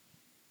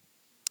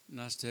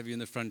Nice to have you in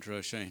the front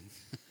row, Shane.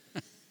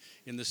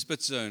 In the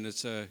spit zone.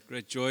 It's a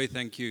great joy.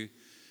 Thank you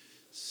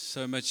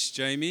so much,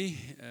 Jamie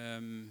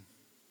and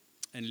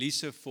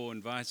Lisa, for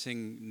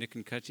inviting Nick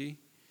and Cutty.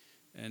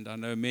 And I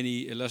know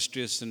many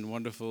illustrious and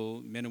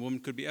wonderful men and women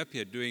could be up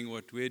here doing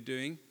what we're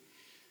doing.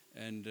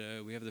 And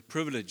we have the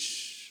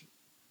privilege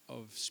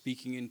of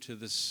speaking into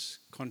this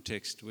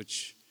context,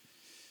 which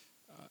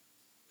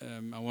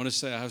I want to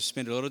say I have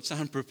spent a lot of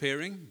time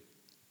preparing.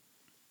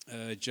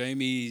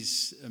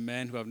 Jamie's a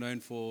man who I've known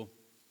for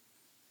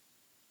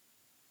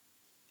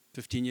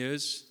 15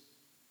 years,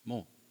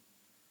 more.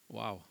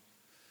 Wow.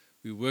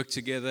 We work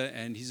together,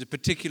 and he's a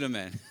particular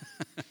man,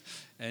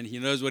 and he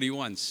knows what he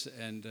wants.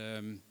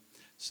 And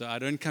so I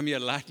don't come here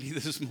lightly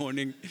this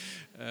morning.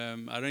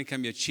 I don't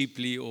come here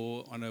cheaply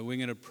or on a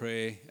wing and a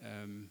prayer.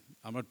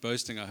 I'm not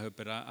boasting, I hope,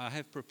 but I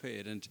have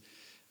prepared, and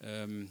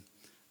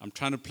I'm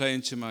trying to play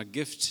into my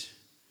gift.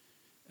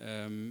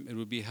 It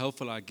would be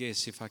helpful, I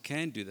guess, if I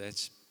can do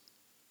that.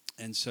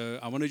 And so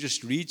I want to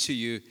just read to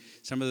you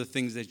some of the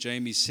things that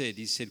Jamie said.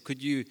 He said,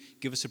 could you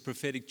give us a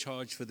prophetic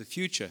charge for the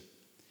future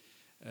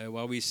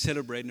while we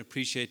celebrate and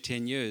appreciate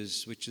 10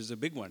 years, which is a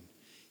big one.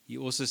 He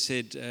also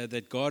said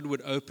that God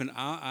would open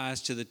our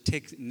eyes to the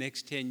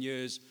next 10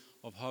 years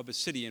of Harbour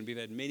City. And we've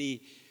had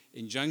many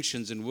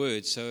injunctions and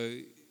words. So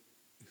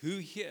who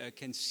here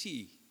can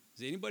see? Is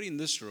there anybody in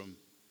this room,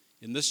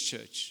 in this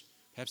church,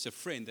 perhaps a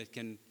friend that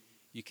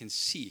you can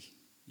see?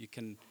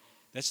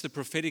 That's the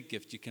prophetic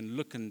gift. You can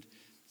look, and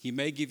he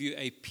may give you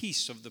a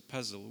piece of the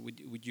puzzle.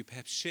 Would you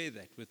perhaps share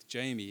that with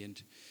Jamie and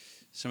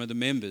some of the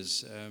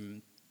members?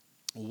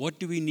 What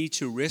do we need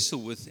to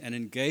wrestle with and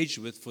engage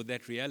with for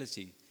that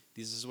reality?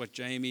 This is what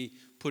Jamie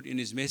put in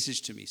his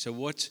message to me. So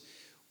what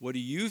do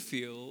you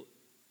feel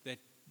that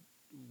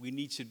we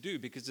need to do?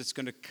 Because it's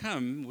going to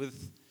come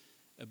with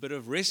a bit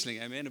of wrestling,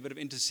 amen, a bit of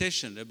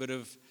intercession, a bit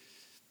of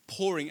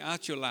pouring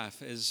out your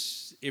life,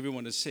 as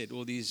everyone has said,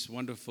 all these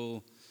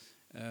wonderful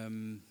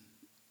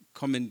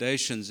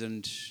commendations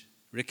and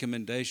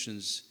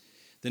recommendations.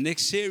 The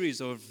next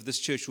series of this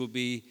church will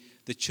be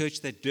the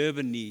church that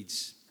Durban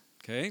needs.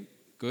 Okay,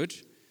 good.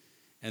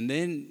 And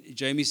then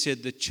Jamie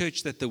said the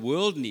church that the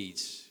world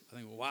needs. I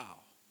think, wow,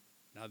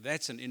 now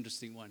that's an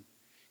interesting one,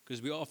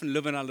 because we often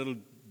live in our little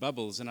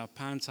bubbles, in our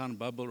Pinetown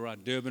bubble or our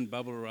Durban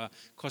bubble or our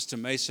Costa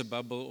Mesa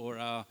bubble or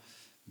our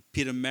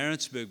Peter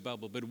Maritzburg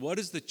bubble. But what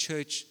is the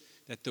church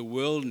that the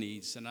world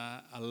needs? And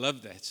I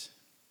love that.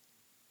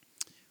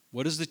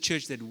 What is the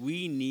church that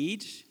we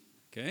need?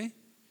 Okay,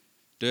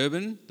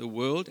 Durban, the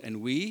world,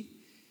 and we.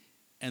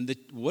 And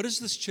what does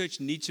this church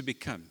need to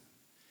become?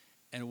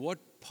 And what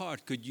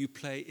part could you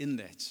play in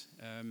that?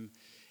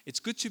 It's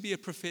good to be a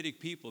prophetic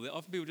people.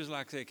 Often people just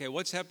like say, okay,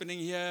 what's happening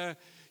here?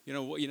 You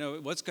know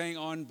what's going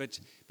on? But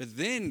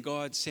then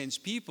God sends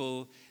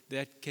people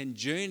that can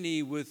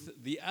journey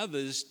with the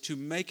others to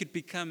make it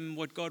become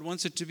what God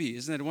wants it to be.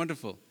 Isn't that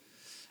wonderful?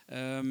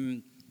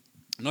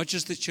 Not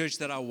just the church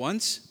that I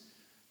want.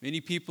 Many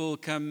people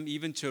come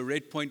even to a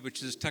Red Point,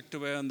 which is tucked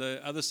away on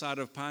the other side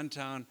of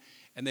Pinetown,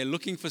 and they're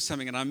looking for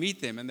something, and I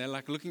meet them, and they're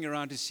like looking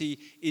around to see,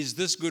 is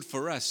this good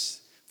for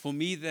us? For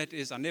me, that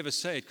is, I never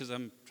say it because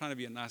I'm trying to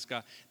be a nice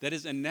guy, that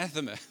is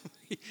anathema.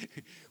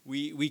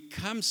 we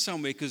come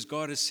somewhere because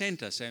God has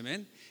sent us,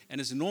 amen? And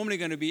it's normally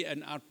going to be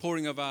an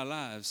outpouring of our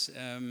lives.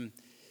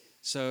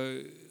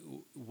 So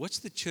what's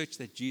the church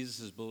that Jesus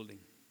is building?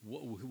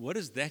 What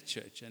is that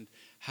church? And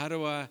how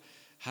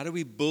do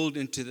we build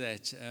into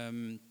that?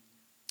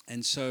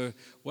 And so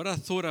what I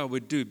thought I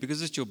would do,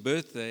 because it's your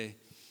birthday,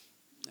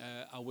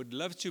 I would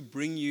love to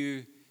bring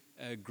you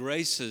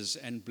graces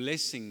and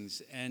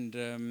blessings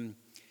and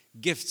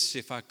gifts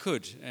if I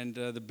could. And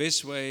the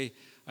best way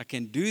I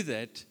can do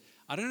that,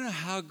 I don't know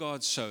how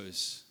God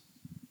sows.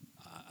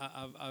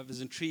 It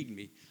has intrigued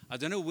me. I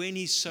don't know when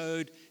he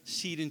sowed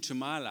seed into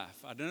my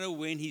life. I don't know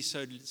when he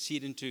sowed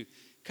seed into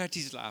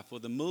Cutty's life or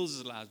the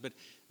Mills' lives. But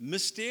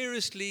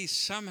mysteriously,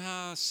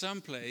 somehow,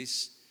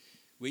 someplace,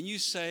 when you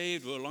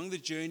saved or along the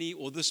journey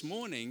or this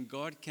morning,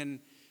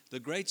 the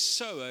great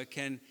sower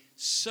can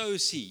sow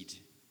seed.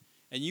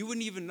 And you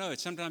wouldn't even know it.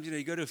 Sometimes,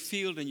 you go to a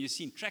field and you've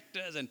seen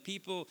tractors and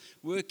people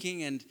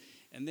working, and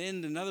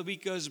then another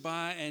week goes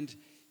by and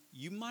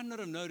you might not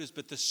have noticed,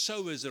 but the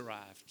sowers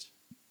arrived.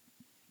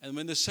 And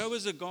when the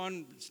sowers are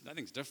gone,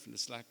 nothing's different.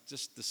 It's like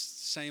just the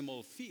same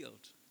old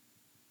field.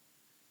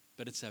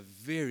 But it's a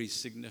very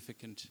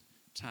significant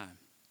time.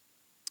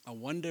 I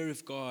wonder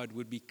if God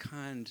would be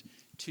kind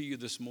to you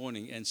this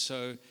morning and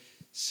sow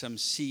some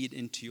seed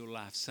into your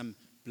life, some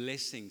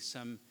blessing,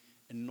 some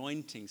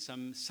anointing,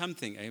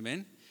 something,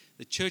 amen?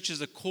 The church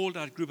is a called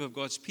out group of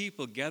God's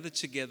people gathered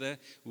together,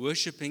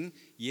 worshiping,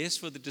 yes,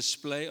 for the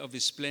display of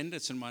his splendor.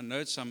 It's in my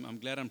notes. I'm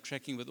glad I'm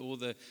tracking with all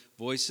the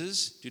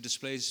voices to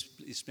display his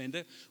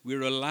splendor.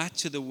 We're a light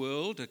to the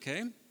world,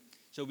 okay?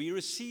 So we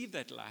receive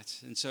that light.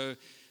 And so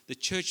the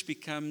church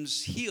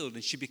becomes healed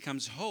and she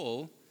becomes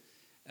whole.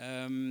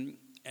 And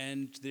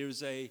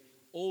there's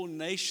all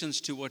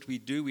nations to what we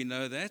do. We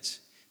know that.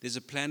 There's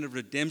a plan of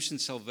redemption,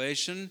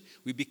 salvation.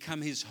 We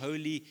become his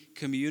holy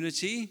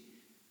community.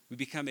 We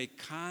become a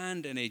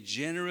kind and a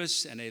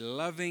generous and a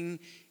loving.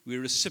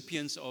 We're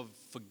recipients of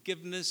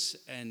forgiveness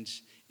and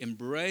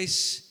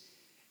embrace.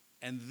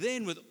 And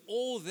then with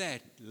all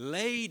that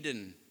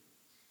laden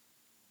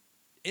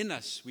in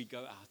us, we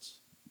go out.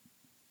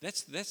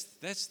 That's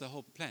the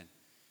whole plan.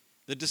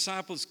 The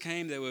disciples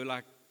came, they were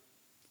like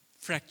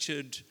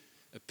fractured,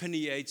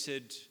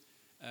 opinionated,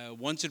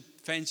 wanted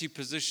fancy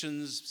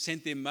positions,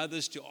 sent their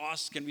mothers to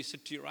ask, can we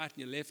sit to your right and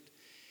your left?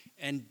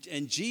 And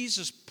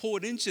Jesus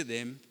poured into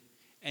them,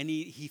 and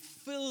he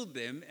filled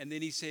them, and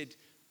then he said,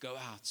 go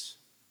out.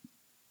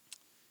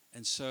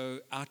 And so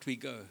out we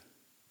go,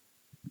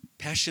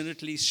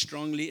 passionately,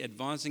 strongly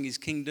advancing his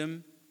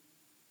kingdom.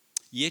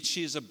 Yet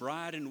she is a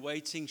bride in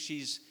waiting.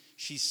 She's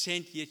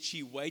sent, yet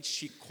she waits.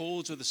 She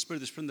calls with the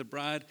Spirit and the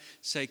bride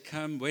say,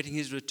 come, waiting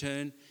his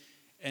return.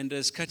 And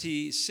as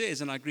Kati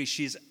says, and I agree,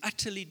 she is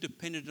utterly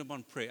dependent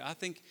upon prayer. I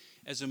think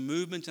as a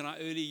movement in our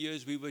early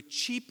years, we were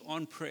cheap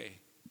on prayer.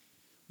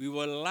 We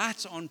were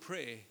light on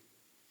prayer.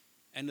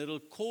 And it'll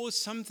cause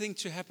something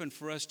to happen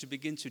for us to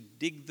begin to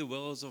dig the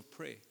wells of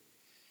prayer.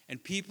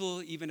 And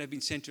people even have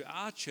been sent to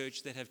our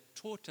church that have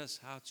taught us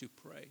how to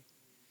pray.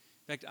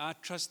 In fact, I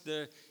trust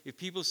if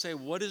people say,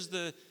 what is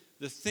the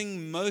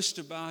thing most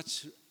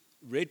about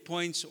Red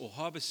Points or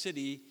Harbour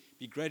City,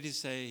 be great to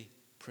say,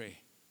 prayer.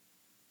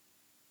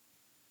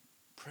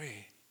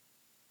 Prayer.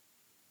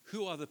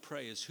 Who are the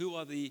prayers? Who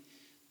are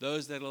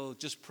those that'll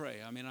just pray?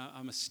 I mean,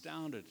 I'm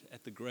astounded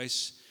at the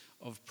grace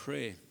of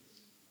prayer.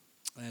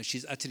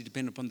 She's utterly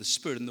dependent upon the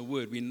Spirit and the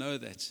Word. We know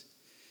that.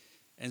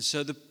 And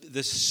so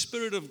the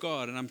Spirit of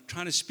God, and I'm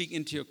trying to speak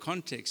into your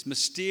context,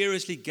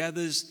 mysteriously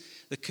gathers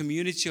the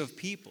community of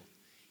people.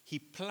 He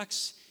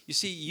plucks, you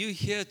see, you're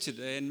here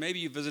today, and maybe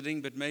you're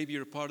visiting, but maybe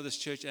you're a part of this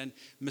church, and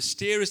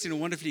mysteriously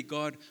and wonderfully,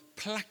 God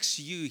plucks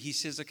you. He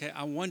says, okay,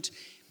 I want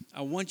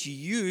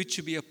you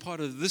to be a part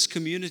of this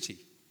community.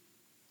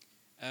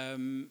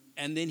 And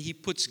then he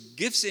puts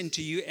gifts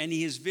into you, and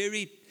he is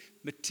very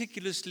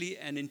meticulously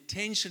and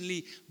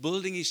intentionally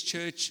building his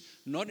church,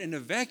 not in a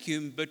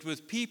vacuum, but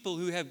with people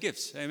who have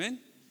gifts. Amen?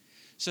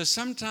 So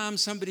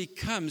sometimes somebody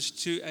comes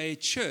to a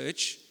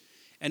church,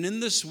 and in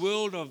this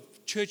world of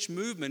church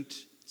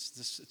movement,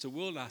 it's a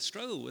world I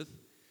struggle with.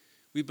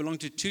 We belong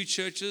to two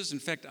churches. In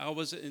fact, I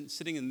was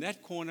sitting in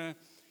that corner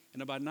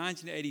in about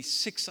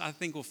 1986, I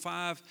think, or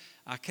 5.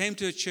 I came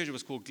to a church. It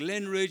was called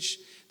Glenridge.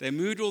 They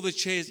moved all the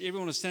chairs.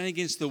 Everyone was standing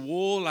against the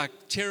wall, like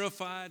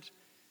terrified.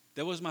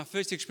 That was my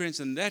first experience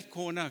in that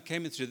corner. I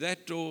came in through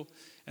that door,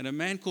 and a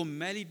man called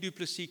Mally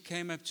Duplessis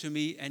came up to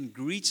me and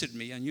greeted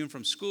me. I knew him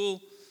from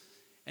school,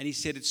 and he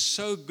said, it's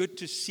so good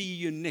to see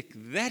you, Nick.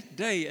 That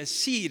day, a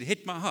seed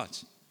hit my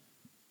heart.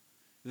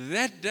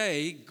 That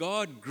day,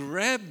 God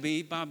grabbed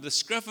me by the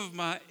scruff of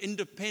my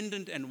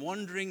independent and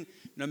wandering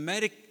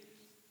nomadic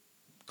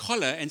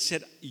collar and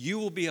said, you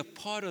will be a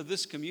part of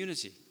this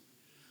community.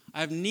 I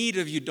have need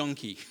of you,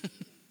 donkey.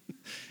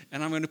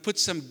 And I'm going to put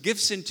some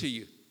gifts into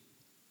you.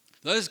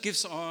 Those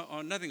gifts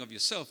are nothing of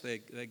yourself. They're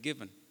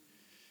given.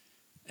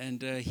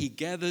 And he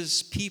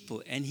gathers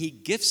people and he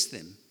gifts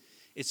them.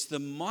 It's the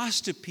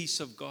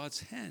masterpiece of God's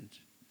hand.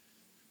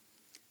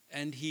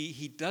 And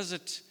he does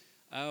it.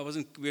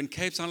 We were in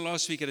Cape Town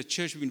last week at a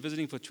church we've been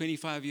visiting for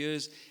 25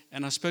 years.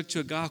 And I spoke to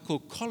a guy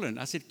called Colin.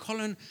 I said,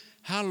 Colin,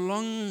 how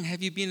long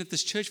have you been at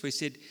this church for? He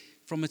said,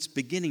 from its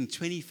beginning,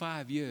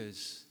 25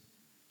 years.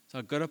 So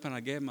I got up and I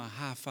gave him a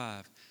high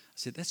five. I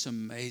said, that's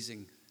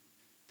amazing.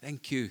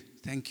 Thank you.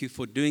 Thank you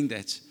for doing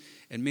that.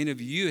 And many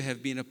of you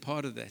have been a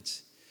part of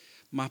that.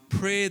 My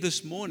prayer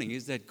this morning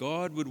is that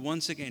God would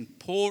once again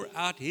pour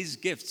out his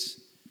gifts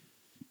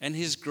and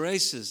his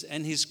graces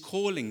and his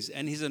callings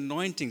and his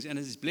anointings and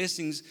his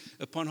blessings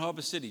upon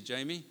Harbour City,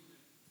 Jamie.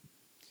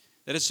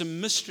 That it's a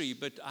mystery,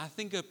 but I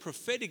think a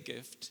prophetic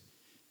gift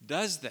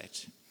does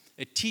that.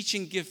 A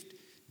teaching gift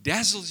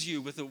dazzles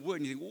you with a word,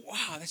 and you think,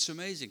 wow, that's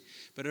amazing.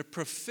 But a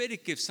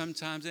prophetic gift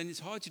sometimes, and it's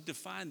hard to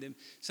define them,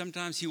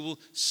 sometimes he will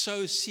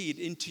sow seed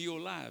into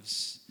your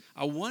lives.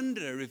 I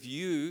wonder if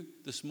you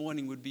this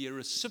morning would be a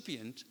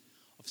recipient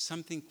of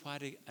something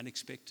quite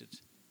unexpected.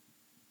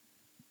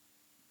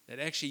 That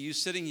actually you're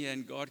sitting here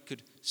and God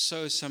could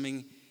sow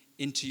something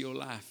into your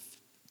life.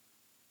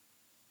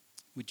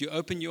 Would you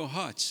open your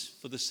hearts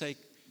for the sake,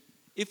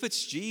 if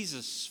it's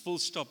Jesus, full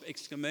stop,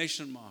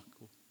 exclamation mark,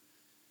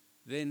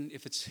 then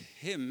if it's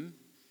him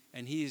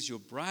and he is your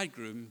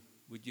bridegroom,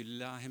 would you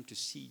allow him to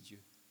seed you?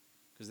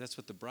 Because that's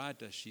what the bride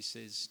does. She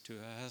says to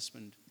her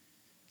husband,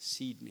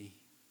 seed me.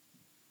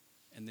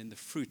 And then the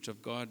fruit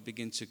of God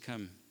begins to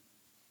come.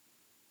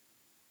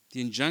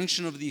 The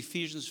injunction of the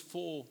Ephesians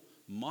 4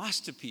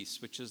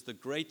 masterpiece, which is the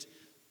great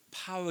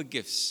power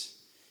gifts,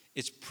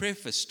 it's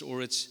prefaced,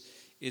 or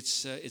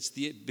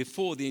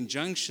before the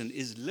injunction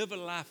is live a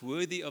life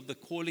worthy of the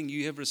calling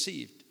you have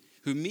received.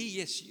 Who, me?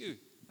 Yes, you.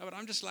 No, but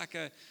I'm just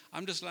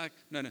like,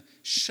 no.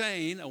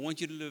 Shane, I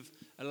want you to live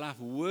a life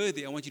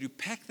worthy. I want you to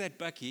pack that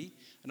bucky,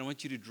 and I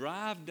want you to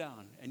drive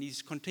down. And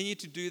he's continued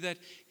to do that.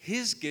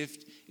 His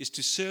gift is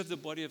to serve the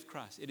body of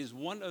Christ. It is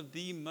one of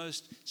the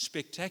most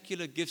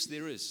spectacular gifts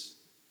there is.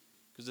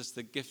 because it's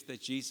the gift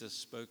that Jesus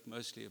spoke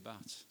mostly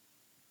about.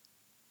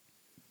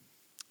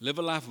 Live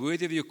a life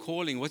worthy of your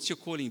calling. What's your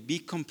calling? Be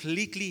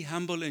completely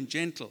humble and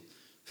gentle.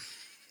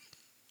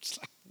 It's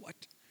like, what?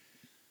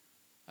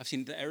 I've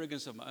seen the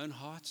arrogance of my own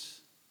heart,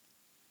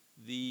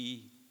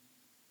 the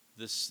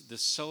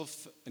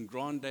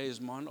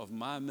self-aggrandizement of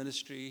my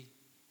ministry.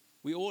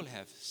 We all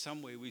have.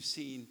 Somewhere we've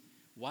seen,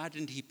 why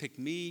didn't he pick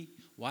me?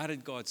 Why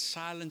did God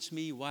silence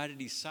me? Why did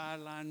he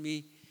sideline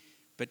me?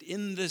 But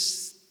in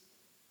this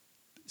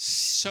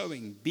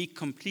sowing, be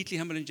completely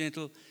humble and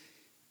gentle.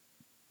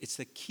 It's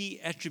the key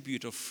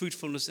attribute of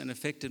fruitfulness and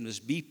effectiveness.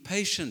 Be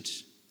patient,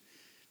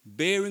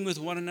 bearing with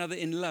one another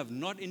in love,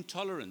 not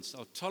intolerance.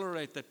 I'll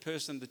tolerate that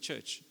person in the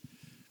church.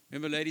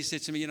 Remember, a lady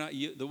said to me,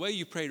 the way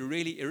you pray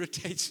really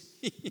irritates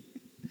me.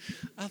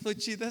 I thought,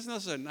 gee, that's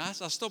not so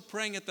nice. I stopped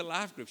praying at the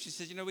life group. She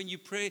says, when you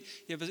pray,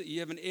 you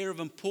have an air of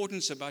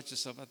importance about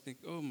yourself. I think,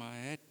 oh my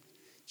head,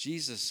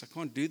 Jesus, I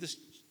can't do this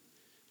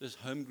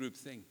home group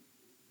thing.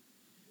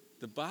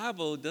 The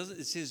Bible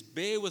it says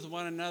bear with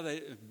one another.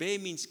 Bear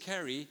means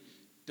carry,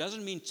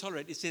 doesn't mean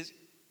tolerate. It says,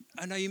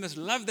 you must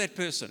love that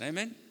person.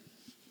 Amen?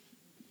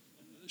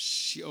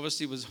 She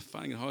obviously was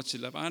finding it hard to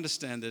love. I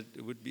understand that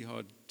it would be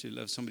hard to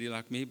love somebody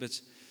like me,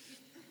 but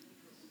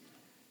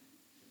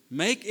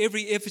make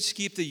every effort to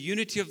keep the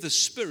unity of the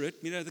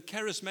Spirit. The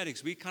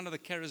charismatics, we kind of the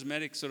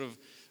charismatic sort of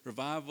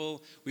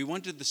revival. We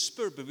wanted the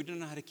Spirit, but we didn't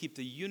know how to keep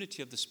the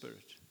unity of the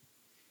Spirit.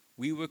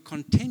 We were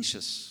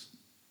contentious,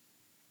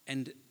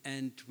 and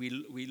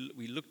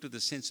we looked at the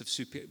sense of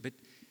superiority,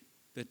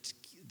 but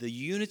the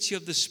unity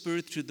of the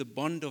Spirit through the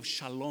bond of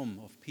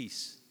shalom, of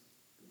peace.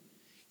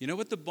 You know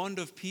what the bond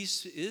of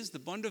peace is? The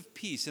bond of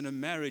peace in a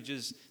marriage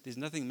is there's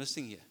nothing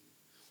missing here.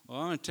 Well,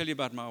 I want to tell you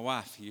about my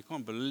wife. You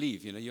can't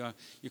believe,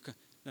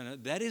 No,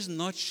 that is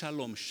not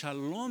shalom.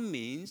 Shalom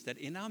means that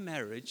in our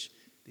marriage,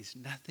 there's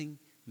nothing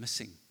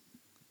missing.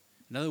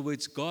 In other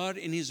words, God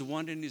in his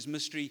wonder and his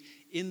mystery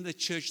in the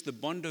church, the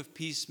bond of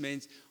peace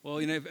means,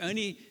 if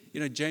only,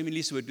 Jamie and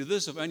Lisa would do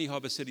this, or if only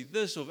Harbour City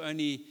this, or if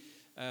only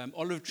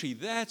Olive Tree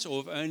that, or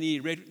if only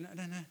Red.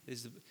 No.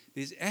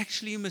 There's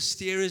actually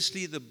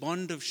mysteriously the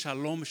bond of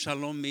shalom.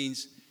 Shalom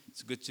means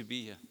it's good to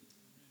be here.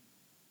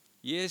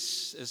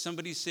 Yes, as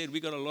somebody said, we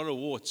got a lot of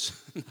warts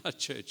in our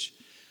church.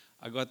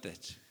 I got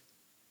that.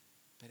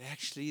 But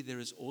actually, there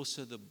is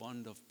also the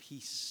bond of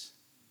peace.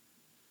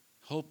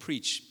 Whole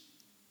preach.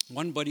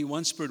 One body,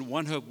 one spirit,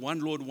 one hope, one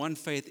Lord, one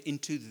faith.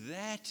 Into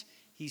that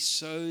he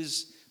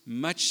sows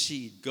much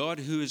seed. God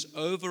who is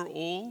over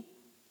all.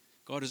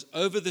 God is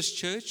over this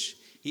church.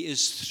 He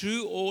is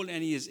through all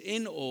and he is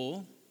in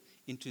all.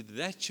 Into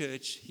that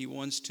church, he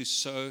wants to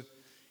sow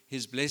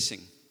his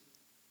blessing.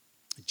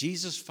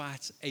 Jesus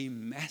fights a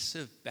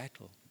massive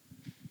battle.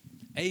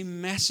 A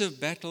massive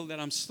battle that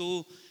I'm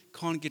still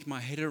can't get my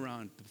head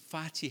around. The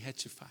fight he had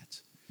to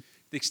fight.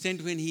 The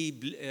extent when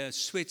he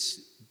sweats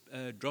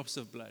drops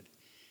of blood.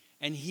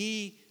 And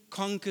he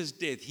conquers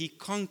death. He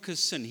conquers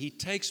sin. He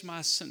takes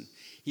my sin.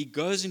 He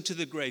goes into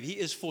the grave. He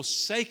is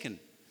forsaken.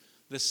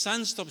 The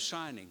sun stops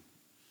shining.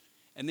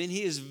 And then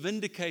he is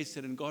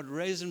vindicated and God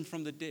raised him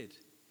from the dead.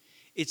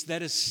 It's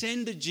that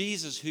ascended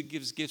Jesus who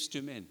gives gifts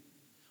to men.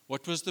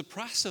 What was the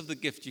price of the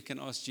gift? You can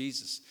ask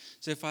Jesus.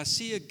 So if I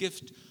see a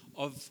gift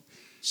of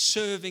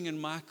serving in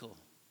Michael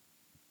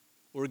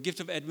or a gift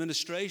of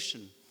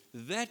administration,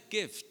 that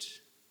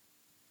gift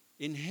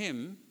in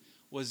him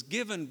was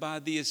given by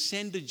the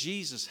ascended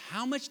Jesus.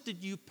 How much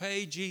did you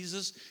pay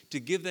Jesus to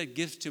give that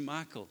gift to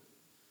Michael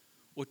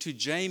or to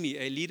Jamie,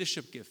 a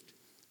leadership gift?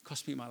 It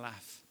cost me my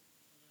life.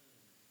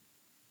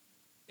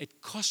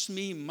 It cost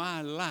me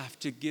my life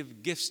to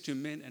give gifts to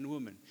men and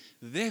women.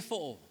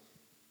 Therefore,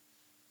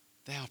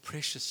 they are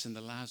precious in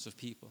the lives of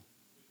people.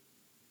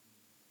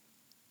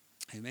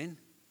 Amen?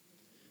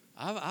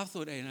 I've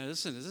thought,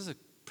 listen, this is a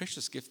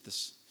precious gift.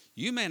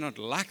 You may not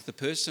like the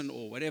person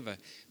or whatever,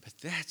 but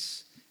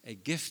that's a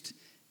gift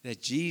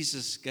that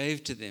Jesus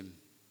gave to them.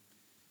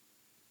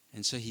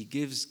 And so he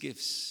gives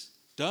gifts.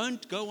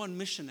 Don't go on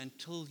mission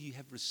until you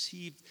have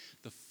received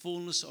the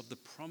fullness of the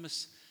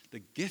promise, the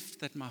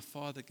gift that my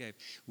Father gave.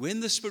 When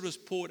the Spirit was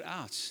poured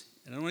out,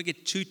 and I don't want to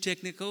get too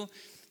technical,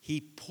 he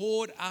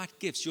poured out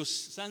gifts. Your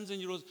sons and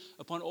your daughters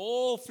upon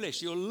all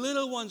flesh. Your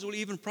little ones will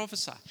even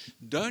prophesy.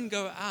 Don't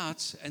go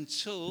out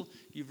until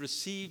you've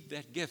received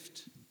that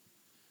gift.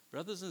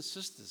 Brothers and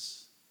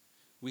sisters,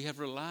 we have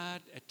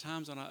relied at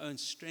times on our own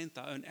strength,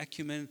 our own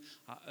acumen,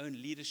 our own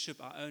leadership,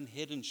 our own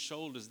head and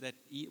shoulders.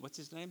 What's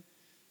his name?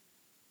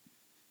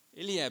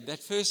 Eliab, that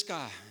first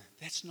guy.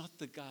 That's not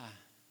the guy.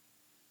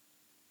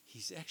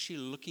 He's actually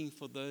looking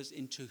for those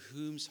into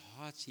whose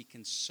hearts he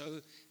can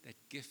sow that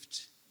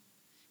gift.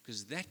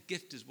 Because that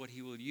gift is what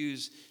he will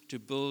use to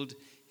build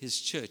his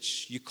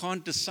church. You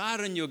can't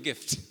decide on your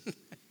gift.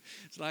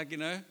 It's like,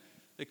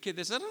 the kid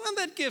that says, I don't want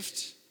that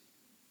gift,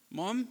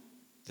 Mom.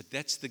 But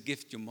that's the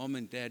gift your mom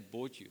and dad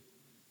bought you.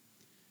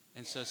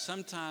 And so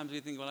sometimes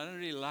we think, well, I don't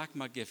really like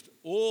my gift.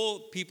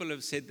 All people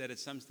have said that at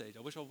some stage.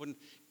 I wish I wouldn't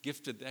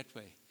gift it that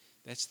way.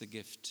 That's the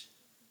gift.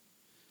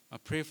 My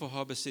prayer for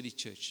Harbour City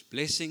Church.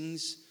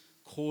 Blessings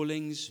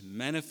callings,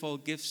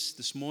 manifold gifts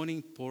this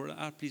morning. Pour it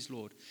out, please,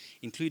 Lord,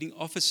 including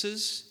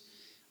offices,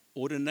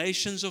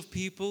 ordinations of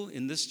people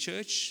in this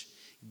church,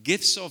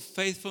 gifts of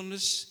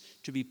faithfulness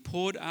to be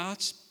poured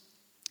out,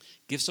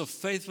 gifts of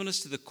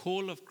faithfulness to the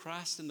call of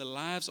Christ in the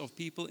lives of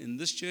people in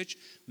this church,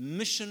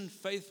 mission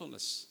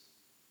faithfulness.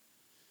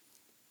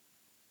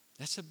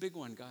 That's a big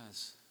one,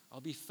 guys.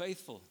 I'll be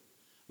faithful.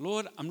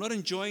 Lord, I'm not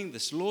enjoying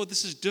this. Lord,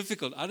 this is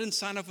difficult. I didn't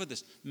sign up for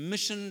this.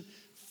 Mission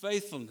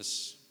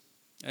faithfulness.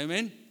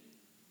 Amen?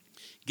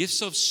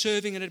 Gifts of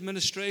serving and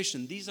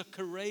administration. These are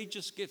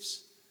courageous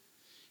gifts.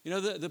 You know,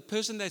 the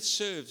person that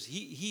serves,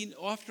 he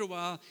after a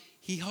while,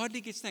 he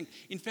hardly gets thanked.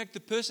 In fact, the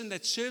person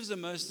that serves the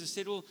most has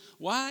said, well,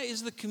 why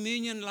is the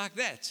communion like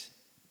that?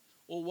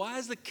 Or why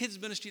is the kids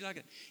ministry like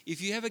that?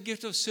 If you have a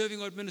gift of serving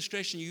or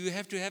administration, you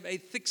have to have a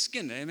thick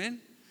skin.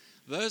 Amen?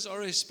 Those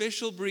are a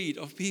special breed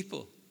of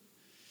people.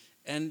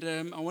 And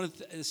I want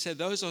to say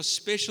those are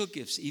special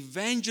gifts.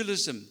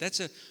 Evangelism, that's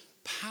a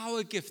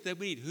power gift that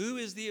we need. Who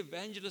is the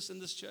evangelist in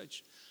this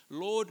church?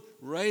 Lord,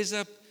 raise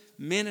up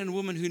men and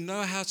women who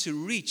know how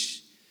to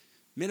reach,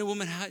 men and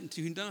women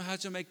who know how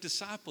to make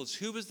disciples.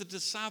 Who is the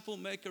disciple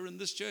maker in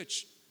this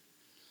church?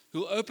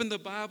 Who'll open the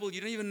Bible, you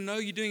don't even know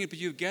you're doing it, but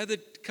you've gathered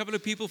a couple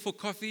of people for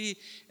coffee,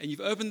 and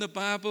you've opened the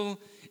Bible,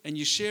 and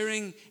you're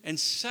sharing, and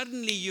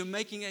suddenly you're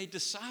making a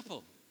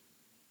disciple.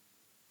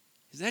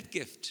 Is that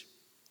gift?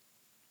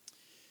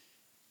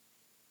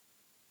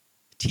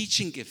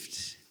 Teaching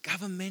gift,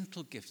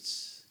 governmental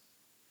gifts.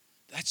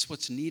 That's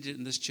what's needed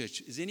in this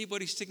church. Is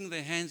anybody sticking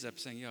their hands up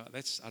saying, yeah,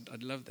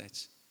 I'd love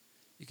that?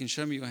 You can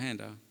show me your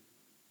hand.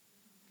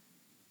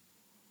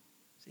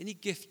 Is any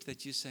gift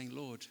that you're saying,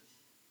 Lord,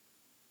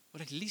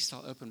 well, at least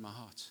I'll open my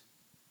heart.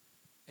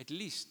 At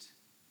least.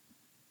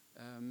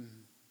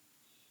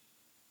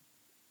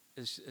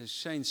 As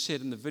Shane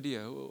said in the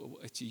video,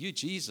 it's you,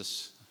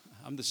 Jesus.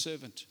 I'm the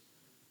servant.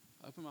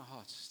 Open my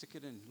heart. Stick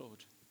it in,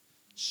 Lord.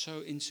 Sow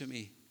into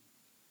me.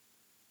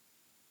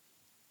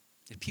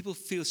 That people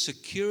feel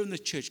secure in the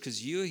church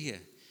because you're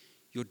here.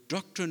 Your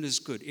doctrine is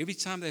good. Every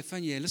time they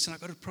phone you, listen,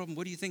 I've got a problem.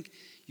 What do you think?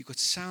 You've got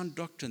sound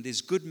doctrine.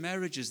 There's good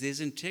marriages. There's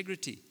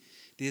integrity.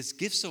 There's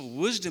gifts of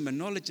wisdom and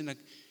knowledge in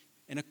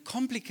a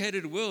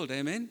complicated world.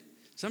 Amen?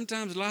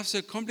 Sometimes life's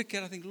so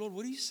complicated. I think, Lord,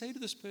 what do you say to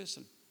this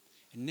person?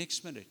 And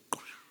next minute,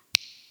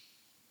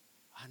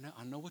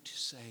 I know what to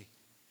say.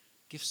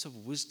 Gifts of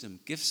wisdom.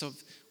 Gifts of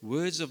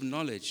words of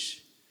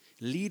knowledge.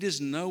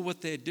 Leaders know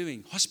what they're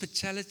doing.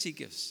 Hospitality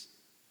gifts.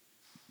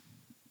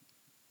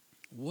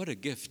 What a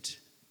gift.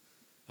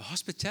 A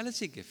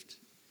hospitality gift.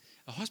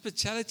 A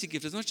hospitality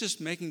gift is not just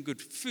making good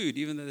food,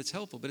 even though that's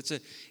helpful, but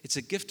it's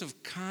a gift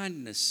of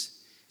kindness.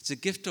 It's a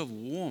gift of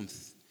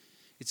warmth.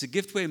 It's a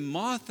gift where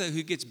Martha,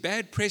 who gets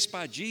bad press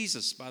by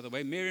Jesus, by the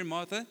way, Mary and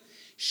Martha,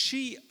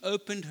 she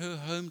opened her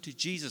home to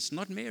Jesus,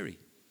 not Mary.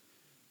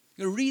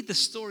 You read the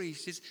story.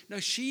 She says, no,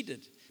 she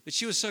did. But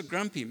she was so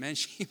grumpy, man.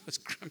 She was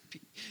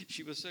grumpy.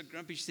 She was so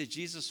grumpy. She said,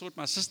 Jesus, sort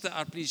my sister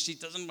out, please. She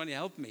doesn't want to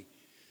help me.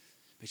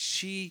 But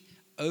she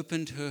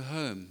opened her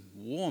home.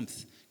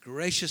 Warmth,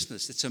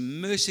 graciousness. It's a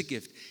mercy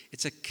gift.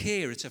 It's a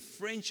care. It's a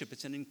friendship.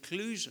 It's an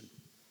inclusion.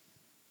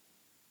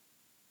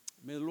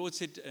 The Lord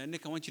said,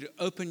 Nick, I want you to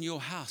open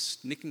your house.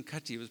 Nick and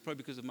Cutty. It was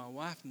probably because of my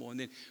wife more. And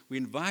then we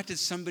invited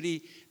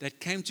somebody that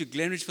came to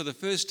Glenridge for the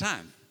first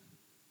time.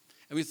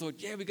 And we thought,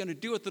 yeah, we're going to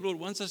do what the Lord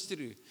wants us to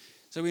do.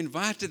 So we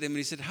invited them. And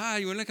he said, hi,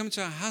 you want to come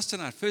to our house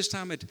tonight? First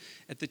time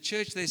at the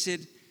church, they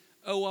said,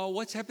 oh, well,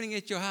 what's happening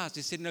at your house?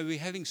 They said, no, we're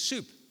having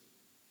soup.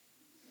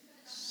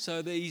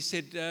 So he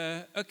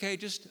said, okay,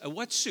 just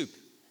what soup?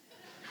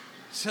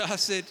 So I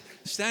said,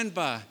 stand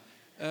by.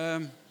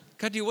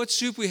 Cutty, what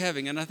soup we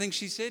having? And I think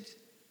she said,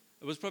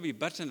 it was probably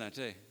butternut,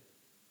 eh?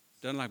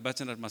 Don't like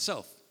butternut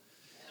myself.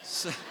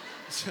 So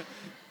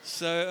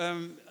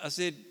I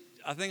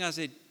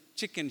said,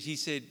 chicken. He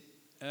said,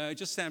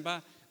 just stand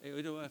by.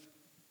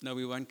 No,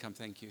 we won't come,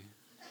 thank you.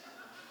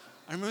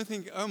 I remember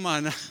thinking, oh my,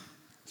 no.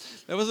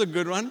 That was a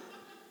good one.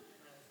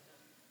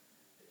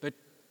 But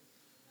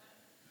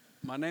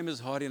my name is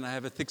Hardy and I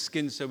have a thick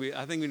skin, so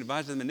I think we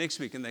invited them the next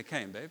week and they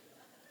came, babe.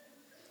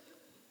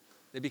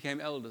 They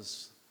became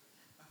elders.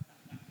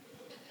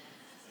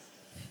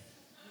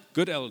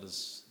 Good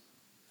elders.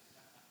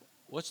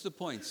 What's the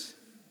point?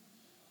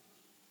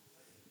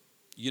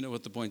 You know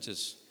what the point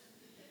is.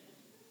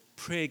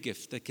 Prayer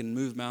gift that can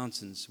move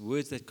mountains.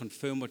 Words that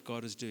confirm what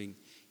God is doing.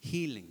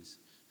 Healings.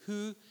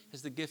 Who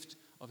has the gift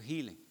of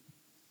healing?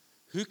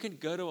 Who can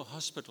go to a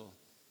hospital?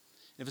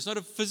 If it's not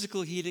a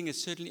physical healing,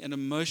 it's certainly an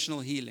emotional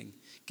healing.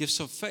 Gifts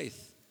of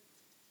faith.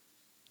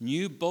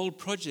 New bold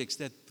projects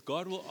that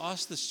God will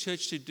ask this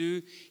church to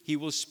do. He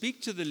will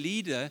speak to the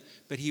leader,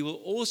 but he will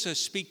also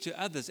speak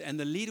to others. And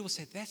the leader will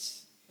say,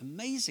 that's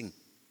amazing.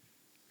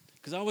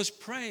 Because I was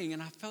praying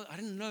and I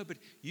didn't know, but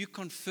you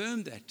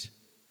confirmed that.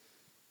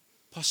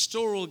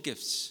 Pastoral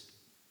gifts.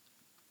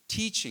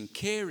 Teaching,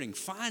 caring,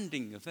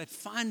 finding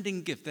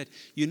gift that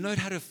you know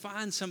how to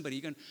find somebody.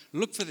 You can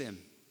look for them.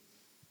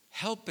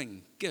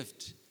 Helping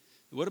gift.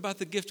 What about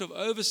the gift of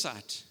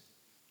oversight?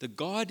 the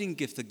guarding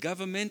gift, the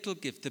governmental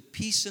gift, the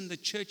peace in the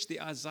church,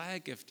 the Isaiah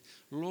gift.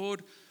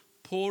 Lord,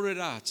 pour it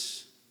out.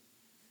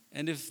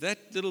 And if that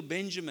little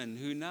Benjamin,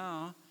 who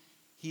now,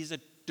 he's a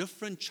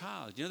different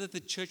child, you know that the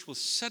church will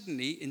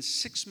suddenly, in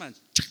 6 months,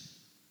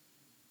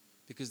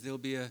 because there'll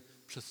be a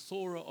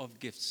plethora of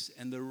gifts,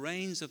 and the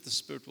rains of the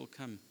Spirit will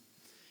come.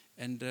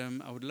 And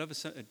I would love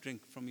a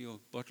drink from your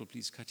bottle,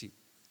 please, Kati.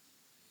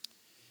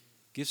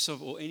 Gifts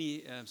of, or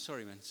any,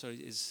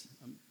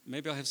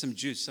 maybe I'll have some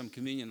juice, some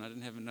communion. I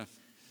didn't have enough.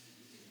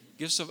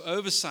 Gifts of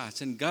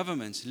oversight and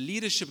government,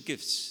 leadership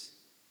gifts.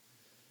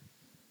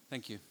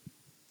 Thank you.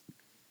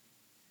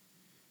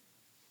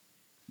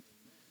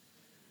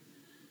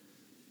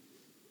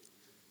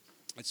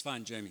 It's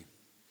fine, Jamie.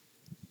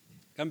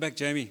 Come back,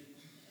 Jamie.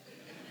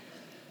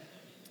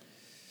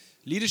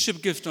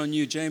 Leadership gift on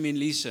you, Jamie and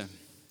Lisa,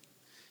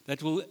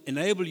 that will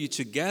enable you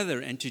to gather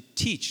and to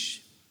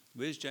teach.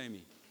 Where's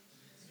Jamie?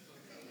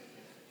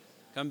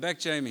 Come back,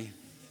 Jamie.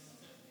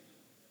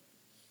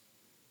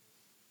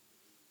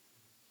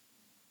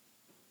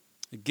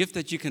 A gift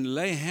that you can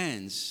lay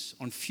hands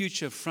on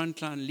future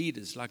frontline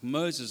leaders, like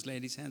Moses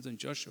laid his hands on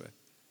Joshua.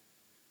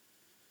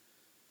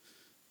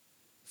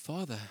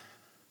 Father,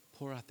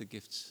 pour out the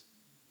gifts.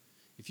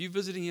 If you're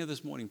visiting here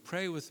this morning,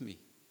 pray with me.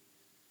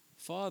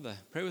 Father,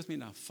 pray with me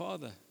now.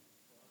 Father,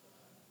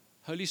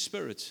 Holy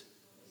Spirit,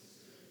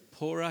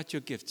 pour out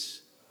your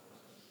gifts,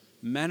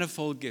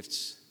 manifold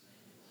gifts,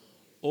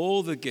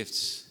 all the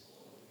gifts,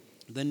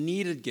 the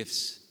needed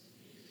gifts.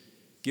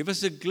 Give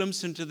us a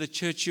glimpse into the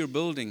church you're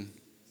building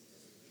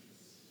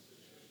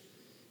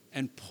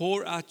and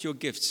pour out your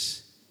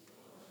gifts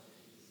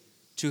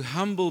to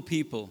humble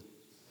people,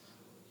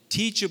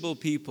 teachable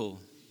people,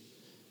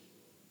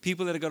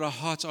 people that have got a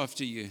heart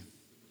after you.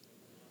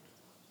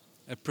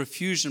 A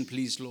profusion,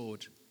 please,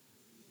 Lord.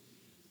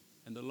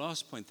 And the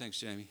last point, thanks,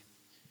 Jamie.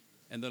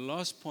 And the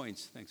last point,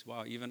 thanks.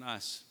 Wow, even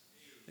us.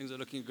 Things are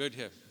looking good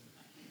here.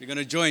 You're going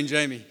to join,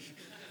 Jamie.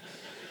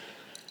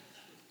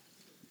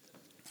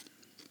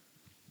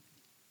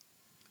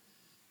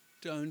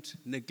 Don't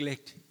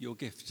neglect your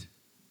gift.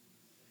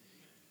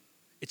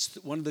 It's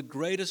one of the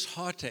greatest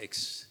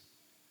heartaches.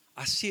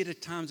 I see it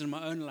at times in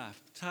my own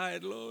life.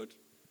 Tired, Lord.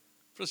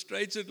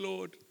 Frustrated,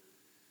 Lord.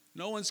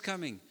 No one's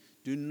coming.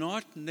 Do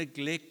not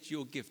neglect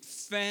your gift.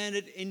 Fan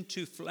it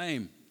into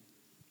flame.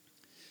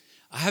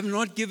 I have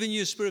not given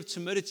you a spirit of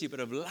timidity, but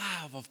of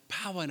love, of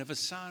power, and of a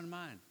sound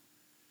mind.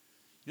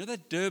 You know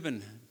that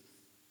Durban?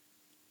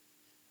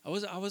 I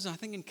was I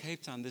think in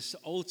Cape Town. This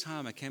old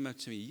timer came up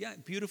to me. Yeah,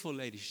 beautiful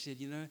lady. She said,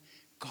 you know,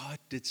 God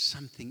did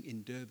something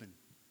in Durban.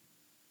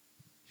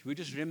 We were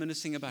just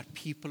reminiscing about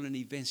people and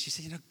events. She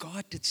said, you know,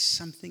 God did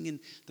something in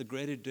the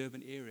greater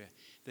Durban area.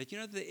 That, you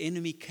know, the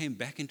enemy came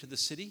back into the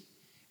city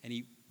and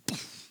he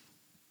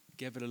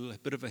gave it a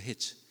bit of a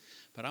hit.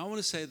 But I want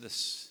to say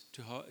this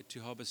to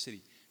Harbour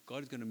City.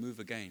 God is going to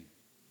move again.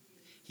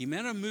 He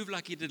may not move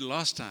like he did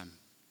last time,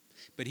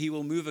 but he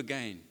will move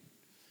again.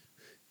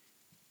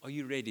 Are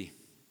you ready?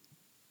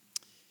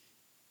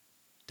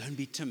 Don't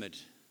be timid.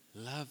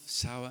 Love,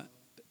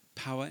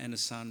 power, and a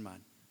sound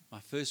mind. My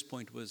first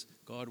point was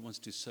God wants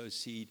to sow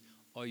seed.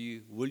 Will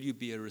you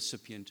be a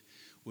recipient?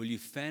 Will you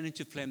fan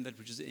into flame that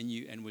which is in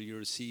you, and will you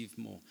receive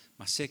more?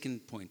 My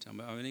second point, I've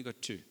only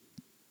got two.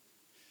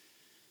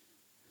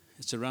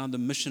 It's around the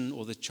mission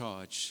or the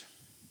charge.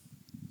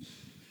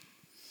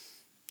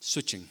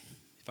 Switching,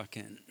 if I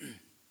can.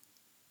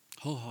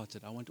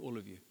 Wholehearted, I want all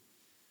of you.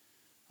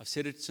 I've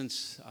said it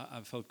since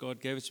I felt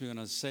God gave it to me when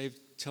I was saved.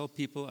 Tell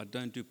people I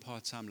don't do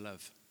part-time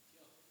love.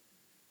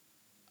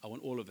 I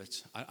want all of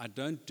it. I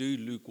don't do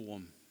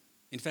lukewarm.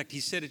 In fact, he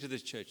said it to the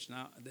church.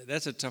 Now,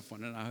 that's a tough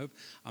one, and I hope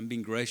I'm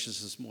being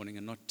gracious this morning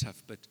and not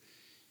tough, but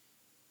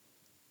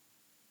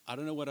I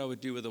don't know what I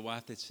would do with a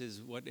wife that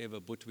says, whatever,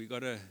 but we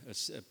got a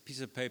piece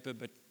of paper,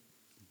 but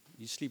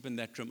you sleep in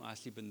that room, I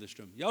sleep in this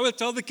room. Yeah, we'll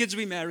tell the kids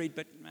we're married,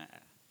 but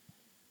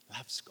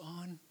love's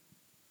gone.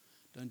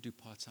 Don't do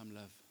part-time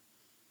love.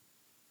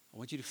 I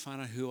want you to find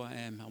out who I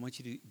am. I want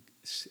you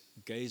to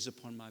gaze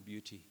upon my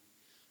beauty.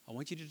 I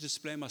want you to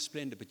display my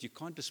splendor, but you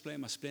can't display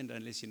my splendor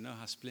unless you know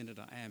how splendid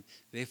I am.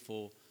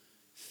 Therefore,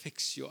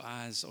 fix your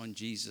eyes on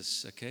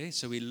Jesus, okay?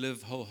 So we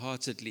live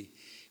wholeheartedly.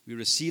 We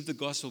receive the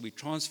gospel. We're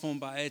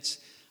transformed by it.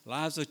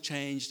 Lives are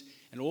changed,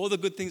 and all the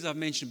good things I've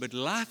mentioned. But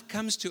life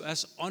comes to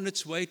us on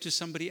its way to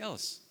somebody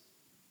else.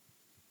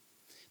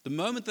 The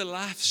moment the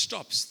life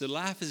stops, the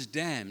life is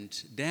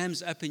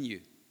dams up in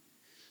you.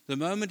 The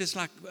moment it's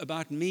like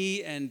about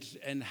me and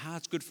how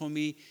it's good for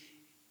me,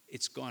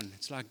 it's gone.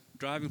 It's like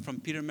driving from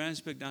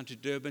Pietermaritzburg down to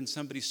Durban.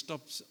 Somebody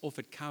stops off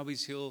at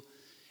Cowboys Hill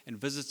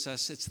and visits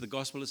us. It's the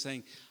gospel is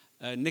saying,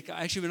 Nick,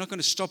 actually, we're not going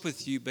to stop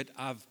with you, but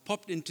I've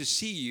popped in to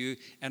see you,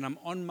 and I'm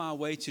on my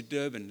way to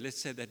Durban.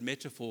 Let's say that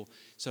metaphor.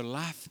 So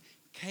life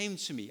came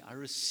to me. I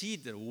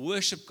received it,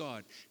 worship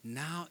God.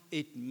 Now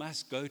it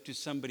must go to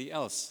somebody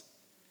else.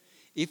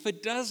 If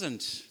it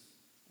doesn't,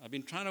 I've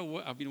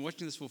been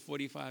watching this for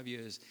 45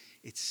 years.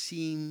 It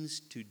seems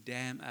to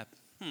dam up.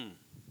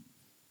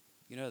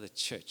 You know, the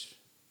church.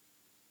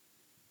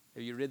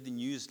 Have you read the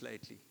news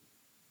lately?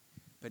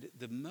 But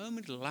the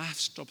moment life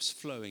stops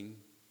flowing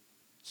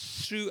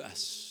through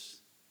us,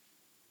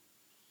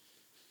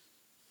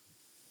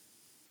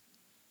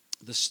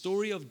 the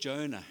story of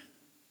Jonah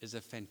is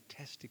a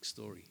fantastic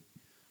story.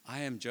 I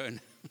am Jonah.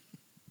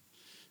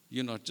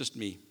 You're not, just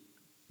me.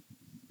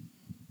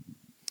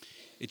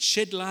 It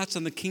shed light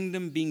on the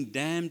kingdom being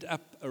dammed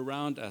up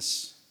around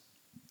us.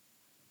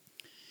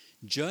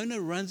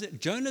 Jonah's a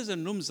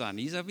numzan.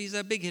 He's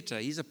a big hitter.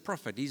 He's a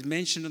prophet. He's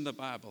mentioned in the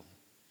Bible.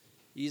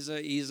 He's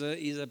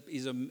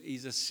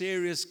a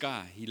serious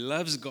guy. He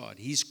loves God.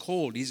 He's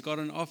called. He's got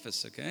an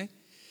office, okay?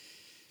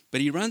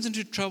 But he runs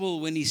into trouble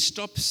when he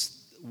stops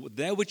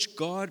that which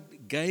God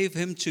gave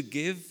him to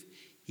give.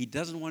 He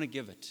doesn't want to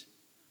give it.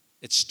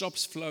 It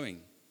stops flowing.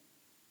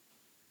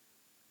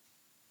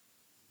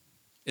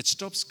 It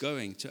stops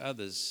going to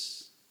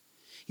others.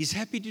 He's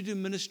happy to do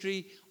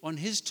ministry on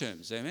his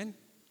terms. Amen?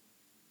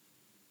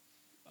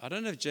 I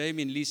don't know if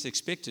Jamie and Lisa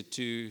expected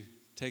to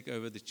take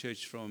over the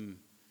church from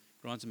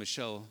Grant and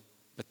Michelle,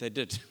 but they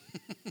did.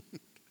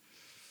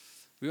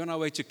 We were on our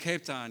way to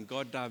Cape Town.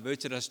 God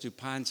diverted us to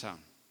Pinetown.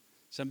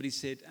 Somebody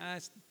said,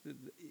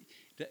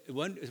 it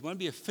won't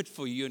be a fit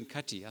for you and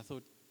Kati. I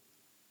thought,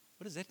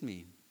 what does that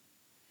mean?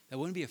 That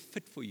won't be a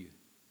fit for you.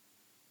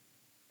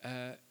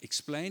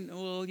 Explain.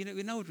 Well,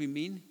 we know what we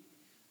mean.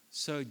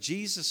 So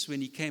Jesus,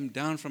 when he came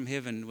down from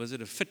heaven, was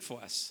it a fit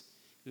for us?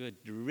 We were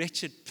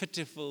wretched,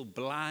 pitiful,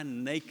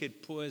 blind,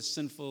 naked, poor,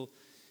 sinful.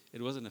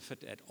 It wasn't a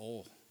fit at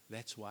all.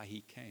 That's why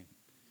he came,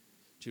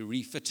 to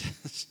refit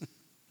us.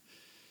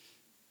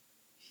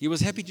 He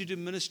was happy to do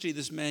ministry,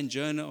 this man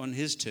Jonah, on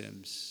his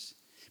terms.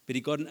 But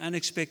he got an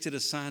unexpected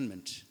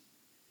assignment.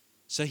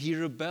 So he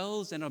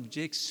rebels and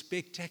objects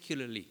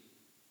spectacularly.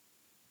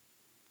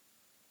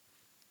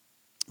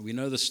 We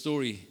know the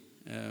story.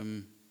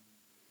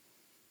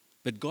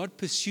 But God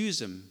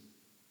pursues him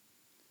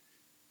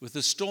with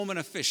a storm and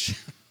a fish.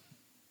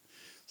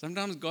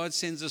 Sometimes God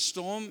sends a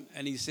storm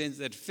and he sends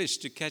that fish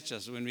to catch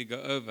us when we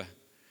go over.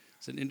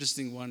 It's an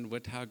interesting one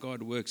with how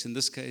God works. In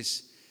this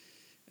case,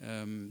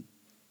 I'm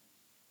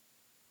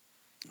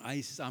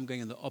going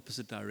in the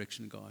opposite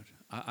direction, God.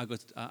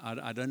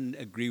 I don't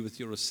agree with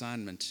your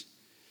assignment.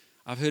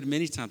 I've heard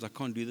many times, I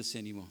can't do this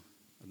anymore.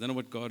 I don't know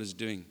what God is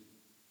doing.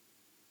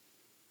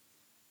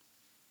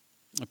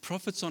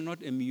 Prophets are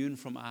not immune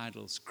from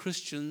idols.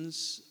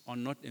 Christians are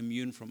not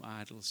immune from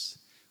idols.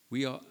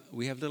 We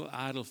have little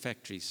idol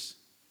factories.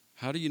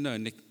 How do you know,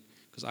 Nick?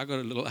 Because I got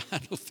a little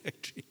idol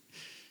factory.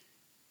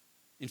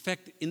 In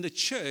fact, in the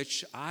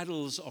church,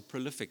 idols are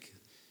prolific.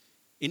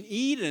 In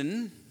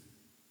Eden,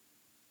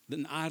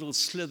 an idol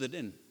slithered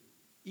in.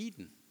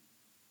 Eden,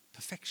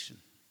 perfection.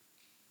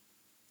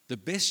 The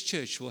best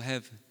church will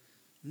have,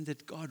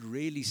 did God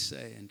really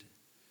say? And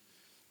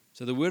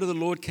so the word of the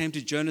Lord came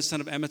to Jonah,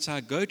 son of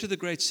Amittai, go to the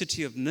great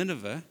city of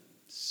Nineveh,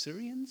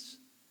 Syrians,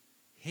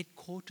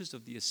 headquarters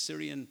of the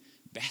Assyrian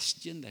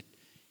bastion, that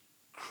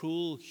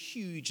cruel,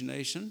 huge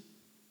nation.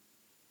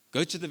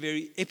 Go to the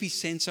very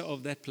epicenter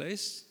of that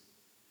place,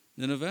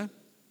 Nineveh,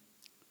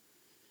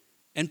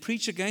 and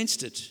preach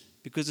against it,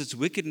 because its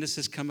wickedness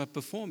has come up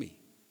before me.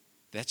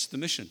 That's the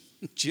mission.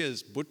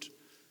 Cheers, but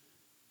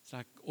it's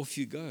like, off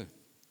you go.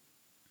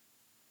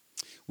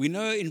 We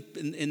know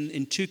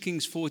in 2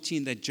 Kings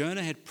 14 that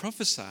Jonah had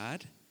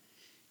prophesied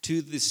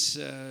to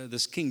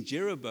this king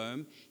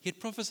Jeroboam. He had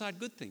prophesied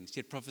good things. He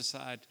had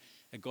prophesied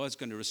that God's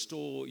going to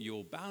restore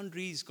your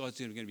boundaries. God's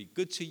going to be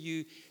good to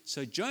you.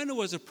 So Jonah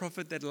was a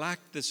prophet that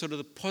liked the sort of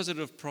the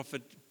positive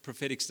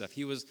prophetic stuff.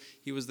 He was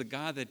the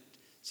guy that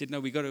said, no,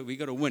 we got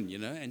to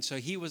win, And so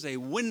he was a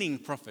winning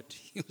prophet.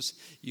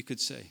 You could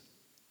say.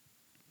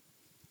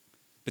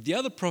 But the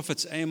other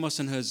prophets, Amos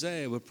and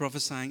Hosea, were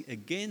prophesying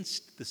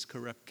against this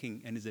corrupt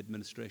king and his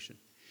administration.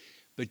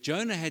 But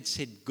Jonah had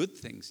said good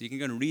things. You can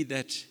go and read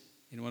that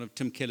in one of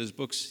Tim Keller's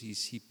books.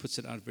 He puts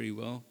it out very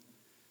well.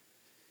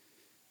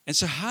 And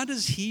so how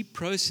does he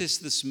process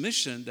this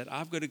mission that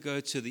I've got to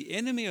go to the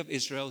enemy of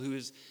Israel, who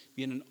has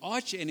been an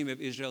arch enemy of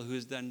Israel, who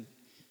has done,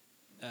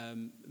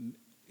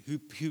 who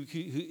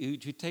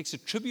takes a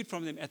tribute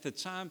from them at the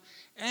time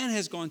and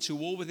has gone to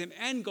war with them,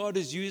 and God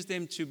has used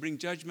them to bring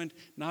judgment.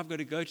 Now I've got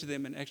to go to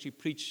them and actually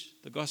preach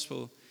the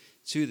gospel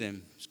to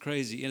them. It's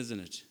crazy, isn't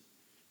it?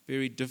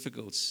 Very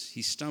difficult.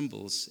 He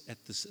stumbles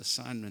at this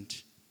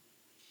assignment.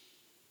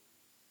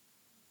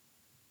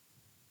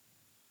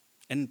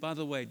 And by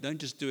the way, don't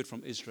just do it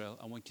from Israel.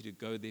 I want you to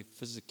go there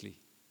physically.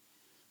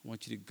 I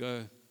want you to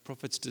go.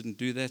 Prophets didn't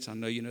do that. I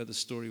know you know the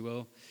story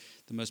well.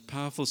 The most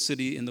powerful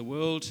city in the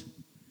world.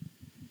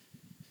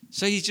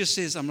 So he just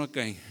says, I'm not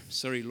going.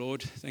 Sorry,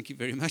 Lord. Thank you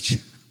very much. I'm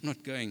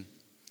not going.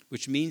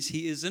 Which means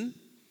he is in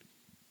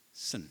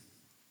sin.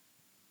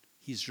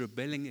 He's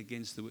rebelling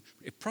against the word.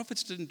 If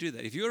prophets didn't do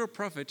that, if you're a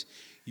prophet,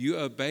 you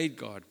obeyed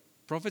God.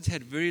 Prophets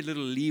had very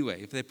little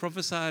leeway. If they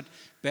prophesied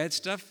bad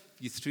stuff,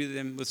 you threw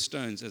them with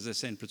stones, as they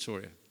say in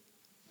Pretoria.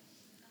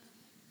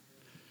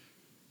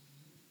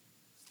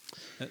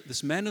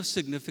 This man of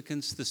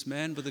significance, this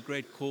man with a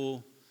great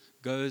call,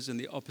 goes in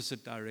the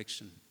opposite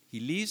direction. He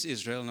leaves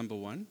Israel, number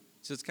one.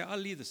 He says, okay, I'll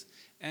leave this.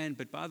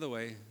 But by the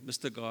way,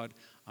 Mr. God,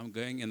 I'm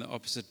going in the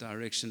opposite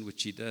direction,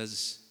 which he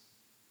does.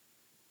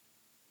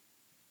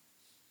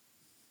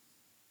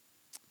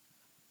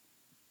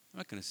 I'm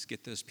not going to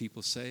get those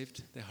people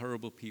saved. They're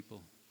horrible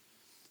people.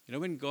 You know,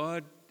 when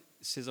God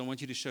says, I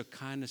want you to show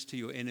kindness to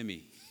your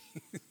enemy,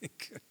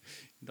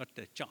 not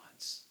a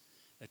chance.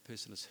 That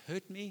person has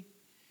hurt me.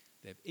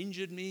 They've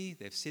injured me.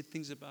 They've said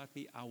things about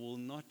me. I will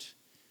not.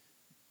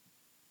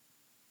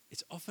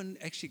 It's often,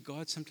 actually,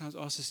 God sometimes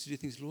asks us to do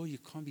things. Lord, you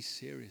can't be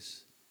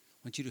serious.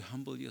 I want you to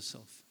humble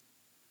yourself.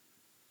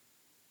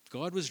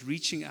 God was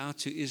reaching out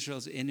to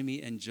Israel's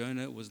enemy, and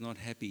Jonah was not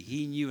happy.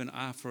 He knew an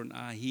eye for an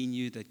eye. He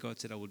knew that God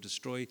said, I will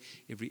destroy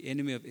every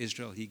enemy of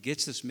Israel. He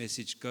gets this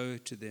message, go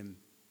to them.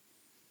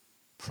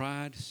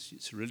 Pride,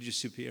 it's religious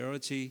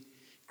superiority,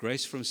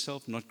 grace for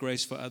himself, not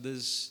grace for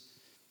others.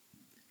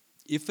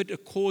 If it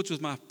accords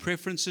with my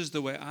preferences,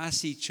 the way I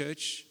see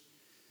church,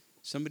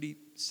 somebody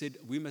said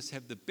we must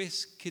have the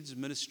best kids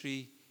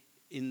ministry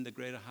in the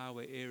Greater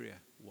Highway area.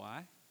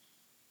 Why?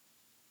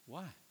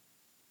 Why?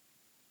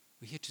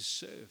 We're here to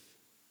serve.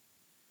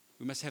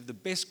 We must have the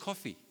best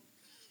coffee.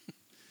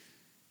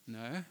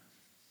 No.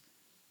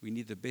 We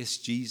need the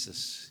best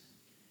Jesus.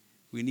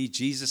 We need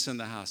Jesus in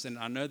the house. And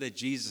I know that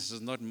Jesus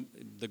is not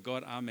the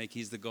God I make.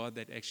 He's the God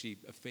that actually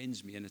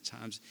offends me. And at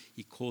times,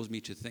 he calls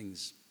me to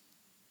things.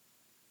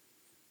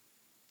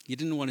 He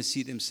didn't want to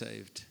see them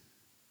saved.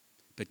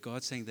 But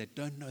God's saying they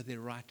don't know their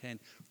right hand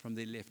from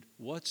their left.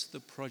 What's the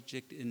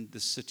project in the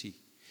city?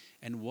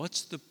 And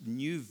what's the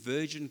new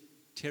virgin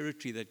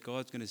territory that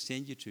God's going to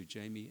send you to,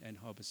 Jamie and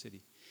Harbour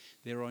City?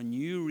 There are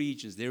new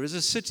regions. There is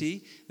a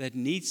city that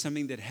needs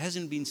something that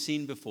hasn't been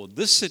seen before.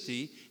 This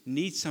city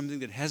needs something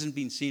that hasn't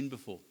been seen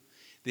before.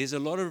 There's a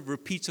lot of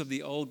repeats of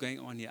the old going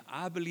on here.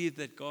 I believe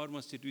that God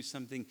wants to do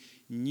something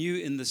new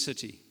in the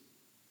city.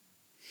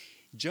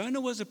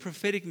 Jonah was a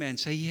prophetic man,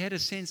 so he had a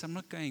sense, I'm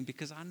not going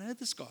because I know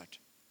this God.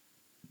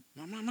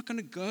 I'm not going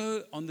to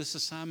go on this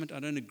assignment. I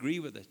don't agree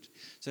with it.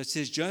 So it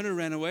says, Jonah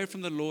ran away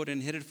from the Lord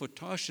and headed for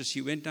Tarshish.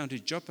 He went down to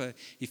Joppa.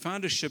 He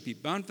found a ship. He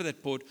bound for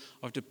that port.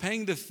 After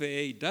paying the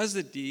fare, he does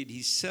the deed.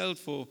 He sailed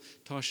for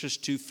Tarshish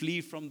to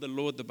flee from the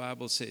Lord, the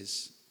Bible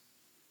says.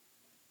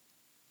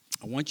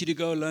 I want you to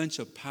go alone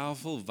to a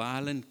powerful,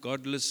 violent,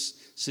 godless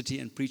city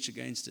and preach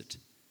against it.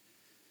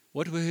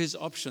 What were his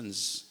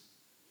options?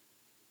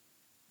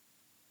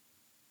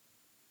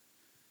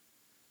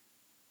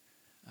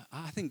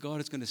 I think God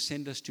is going to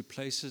send us to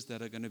places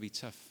that are going to be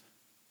tough.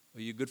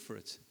 Are you good for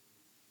it?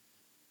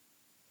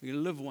 We're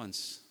going to live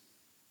once.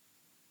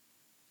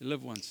 You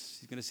live once.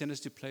 He's going to send us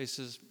to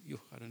places,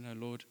 I don't know,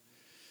 Lord.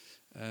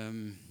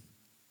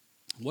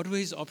 What were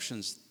his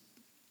options?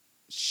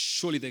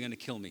 Surely they're going to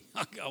kill me.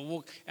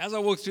 As I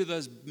walk through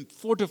those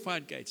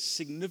fortified gates,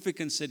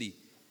 significant city.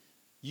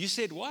 You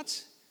said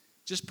what?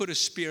 Just put a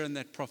spear in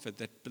that prophet,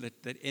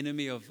 that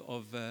enemy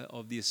of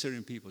the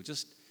Assyrian people.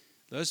 Just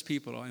those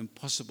people are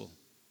impossible.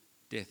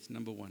 Death,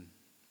 number one.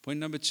 Point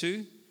number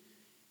two,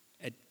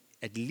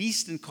 at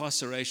least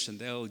incarceration.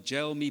 They'll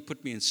jail me,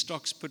 put me in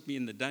stocks, put me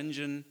in the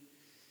dungeon.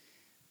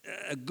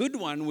 A good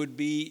one would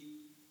be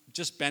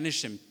just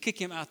banish him, kick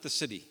him out the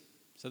city.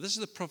 So this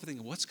is the prophet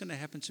thinking, what's going to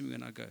happen to me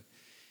when I go?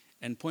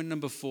 And point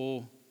number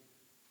four,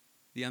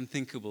 the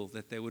unthinkable,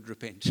 that they would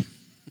repent.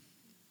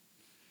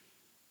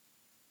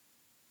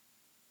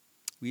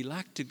 We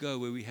like to go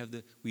where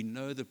we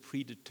know the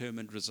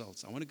predetermined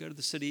results. I want to go to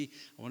the city.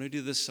 I want to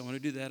do this. I want to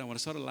do that. I want to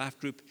start a life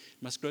group.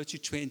 It must grow to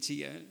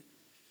 20.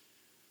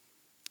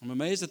 I'm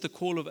amazed at the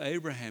call of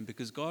Abraham,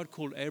 because God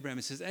called Abraham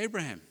and says,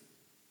 Abraham,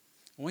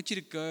 I want you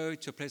to go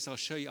to a place I'll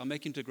show you. I'll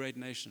make you into a great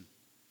nation.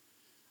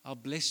 I'll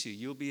bless you.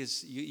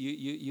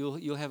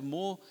 You'll have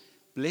more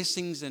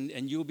blessings, and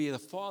you'll be the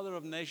father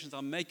of nations.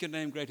 I'll make your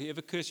name great.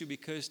 Whoever curse you will be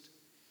cursed.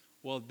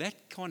 Well,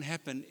 that can't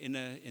happen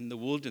in the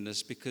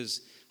wilderness,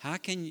 because how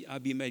can I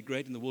be made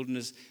great in the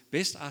wilderness?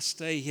 Best I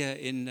stay here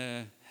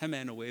in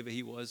Haman, or wherever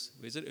he was.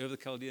 Where's it? Ur of the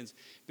Chaldeans.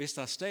 Best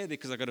I stay there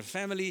because I've got a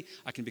family.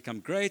 I can become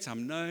great.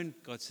 I'm known.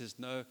 God says,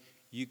 no,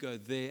 you go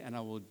there and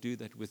I will do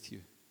that with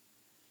you.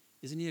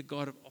 Isn't he a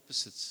God of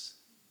opposites?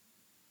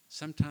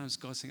 Sometimes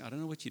God's saying, I don't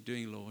know what you're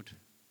doing, Lord,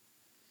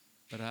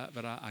 but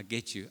I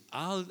get you.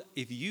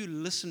 If you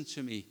listen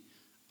to me,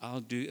 I'll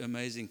do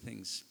amazing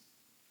things.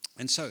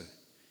 And so,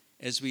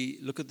 as we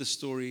look at the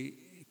story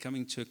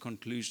coming to a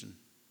conclusion,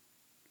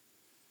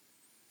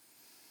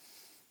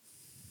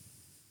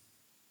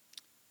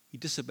 he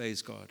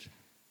disobeys God.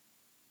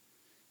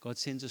 God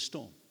sends a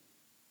storm.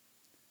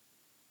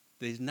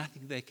 There's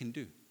nothing they can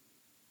do.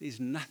 There's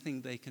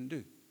nothing they can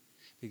do,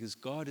 because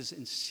God is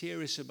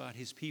serious about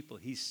his people.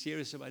 He's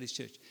serious about his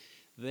church.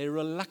 They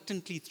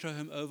reluctantly throw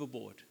him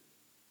overboard.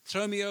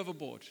 Throw me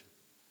overboard.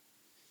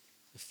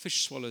 The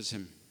fish swallows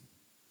him.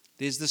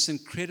 There's this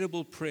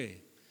incredible prayer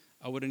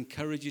I would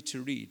encourage you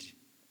to read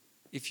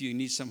if you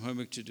need some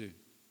homework to do.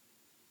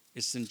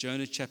 It's in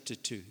Jonah chapter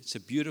 2. It's a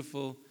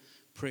beautiful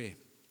prayer.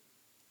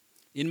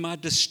 In my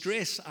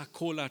distress, I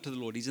call out to the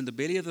Lord. He's in the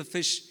belly of the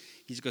fish.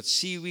 He's got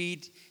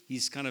seaweed.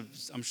 He's kind of,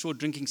 I'm sure,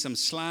 drinking some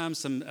slime.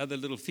 Some other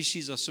little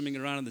fishies are swimming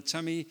around in the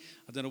tummy.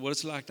 I don't know what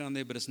it's like down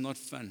there, but it's not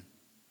fun.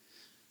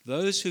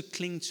 Those who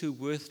cling to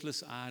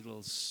worthless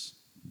idols,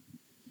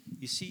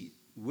 you see,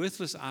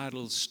 worthless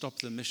idols stop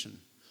the mission,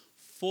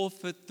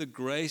 forfeit the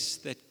grace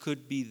that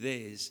could be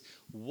theirs.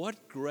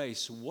 What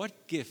grace,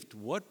 what gift,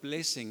 what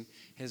blessing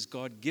has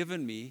God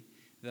given me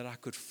that I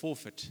could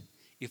forfeit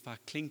if I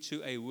cling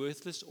to a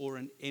worthless or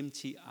an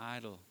empty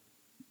idol?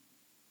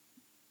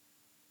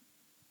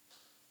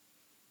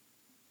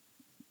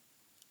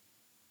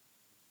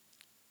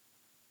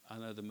 I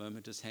know the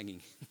moment is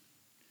hanging.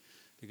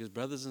 Because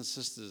brothers and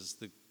sisters,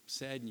 the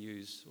sad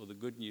news or the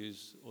good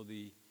news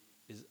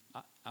is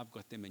I've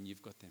got them and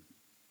you've got them.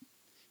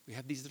 We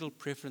have these little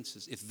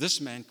preferences. If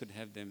this man could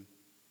have them,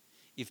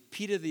 if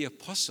Peter the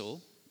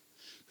apostle,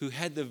 who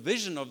had the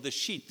vision of the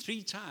sheet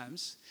 3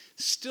 times,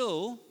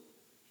 still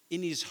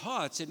in his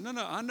heart said, no,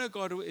 I know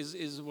God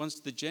wants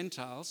the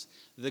Gentiles,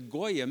 the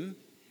Goyim,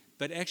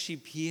 but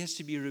actually he has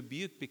to be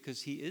rebuked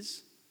because he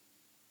is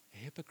a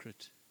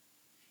hypocrite.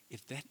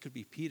 If that could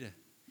be Peter.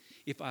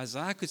 If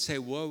Isaiah could say,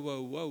 whoa,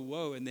 whoa, whoa,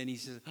 whoa, and then he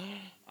says,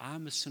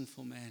 I'm a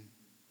sinful man.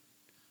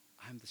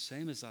 I'm the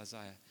same as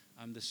Isaiah.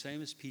 I'm the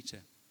same as Peter.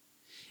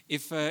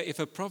 If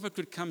a prophet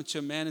could come to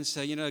a man and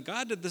say,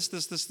 God did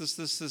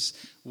this,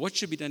 what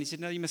should be done? He said,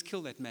 no, you must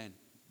kill that man.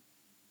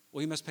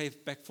 Or you must pay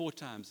back 4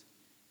 times.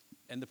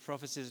 And the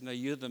prophet says, no,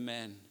 you're the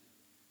man.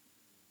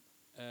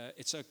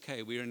 It's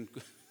okay. We're in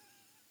good.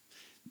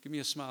 Give me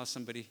a smile,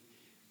 somebody.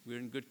 We're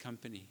in good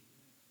company.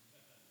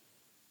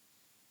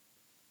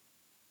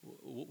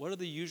 What are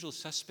the usual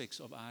suspects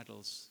of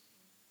idols?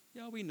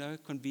 Yeah, we know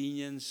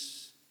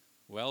convenience,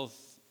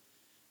 wealth,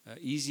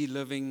 easy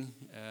living,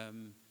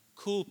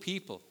 cool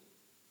people.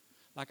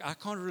 Like, I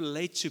can't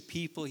relate to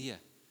people here.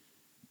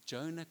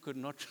 Jonah could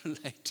not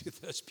relate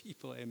to those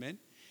people, amen?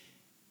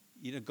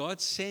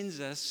 God sends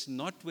us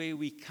not where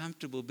we're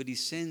comfortable, but He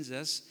sends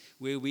us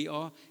where we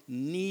are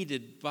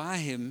needed by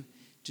Him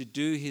to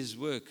do His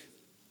work.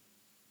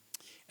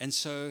 And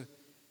so,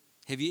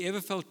 have you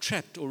ever felt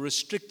trapped or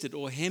restricted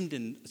or hemmed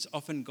in? It's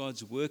often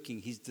God's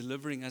working. He's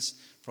delivering us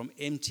from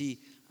empty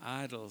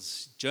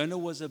idols. Jonah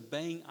was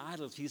obeying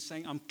idols. He's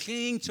saying, I'm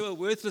clinging to a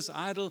worthless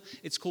idol.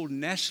 It's called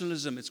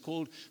nationalism. It's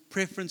called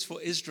preference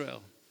for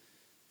Israel.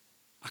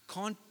 I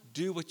can't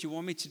do what you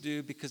want me to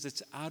do because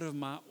it's out of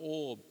my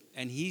orb.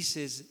 And he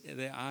says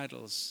they're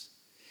idols.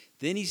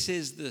 Then he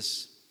says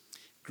this.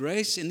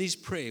 Grace in his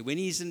prayer, when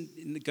he's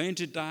going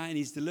to die and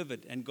he's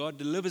delivered, and God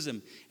delivers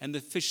him, and the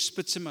fish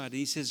spits him out, and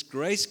he says,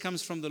 grace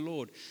comes from the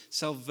Lord.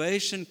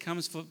 Salvation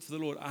comes for the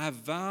Lord. I have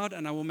vowed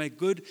and I will make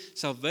good.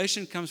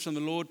 Salvation comes from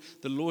the Lord.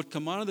 The Lord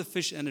commanded the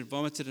fish and it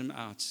vomited him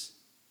out.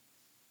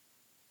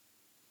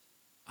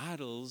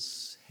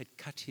 Idols had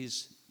cut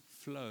his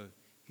flow,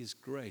 his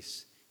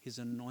grace, his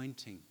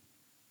anointing.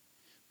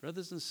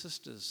 Brothers and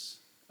sisters,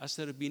 us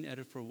that have been at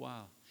it for a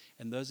while,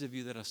 and those of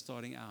you that are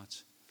starting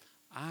out,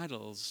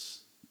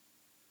 idols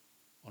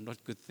are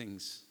not good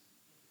things.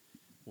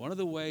 One of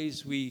the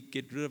ways we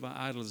get rid of our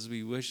idols is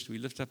we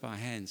lift up our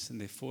hands and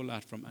they fall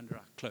out from under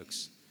our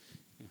cloaks.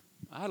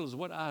 Idols,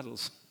 what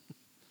idols?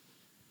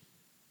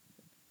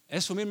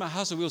 As for me and my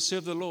house, we'll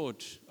serve the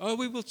Lord. Oh,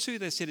 we will too,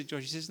 they said to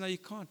Josh. He says, no, you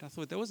can't. I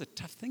thought that was a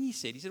tough thing he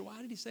said. He said,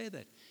 why did he say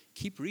that?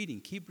 Keep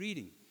reading, keep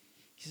reading.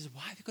 He says,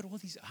 why have you got all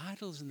these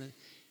idols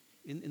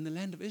in the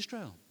land of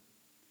Israel?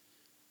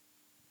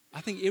 I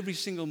think every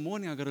single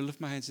morning I've got to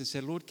lift my hands and say,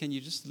 Lord, can you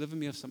just deliver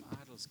me of some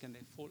idols? Can they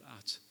fall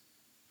out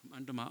from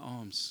under my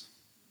arms?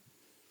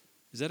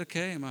 Is that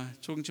okay? Am I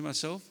talking to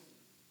myself?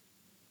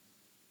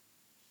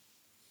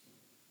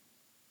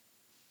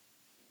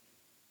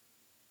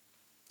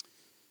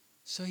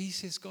 So he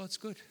says, God's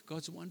good.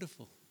 God's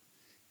wonderful.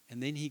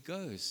 And then he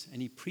goes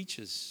and he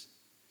preaches.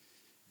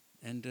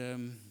 And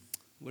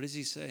what does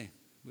he say?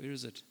 Where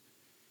is it?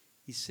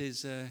 He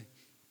says,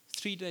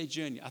 3-day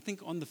journey. I think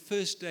on the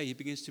first day he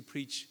begins to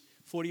preach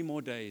 40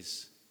 more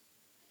days,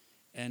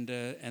 and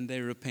they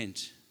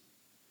repent.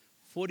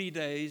 40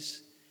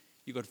 days,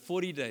 you got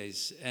 40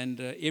 days, and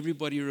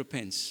everybody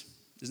repents.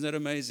 Isn't that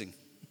amazing?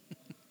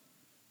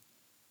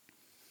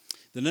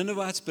 The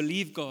Ninevites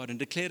believed God and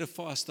declared a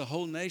fast. The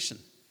whole nation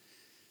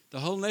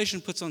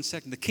puts on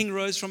sackcloth. The king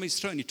rose from his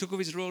throne. He took off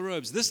his royal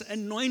robes. This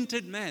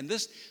anointed man,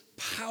 this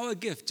power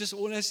gift, just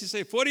all has to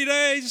say 40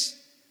 days.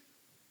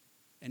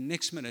 And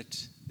next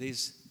minute,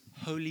 there's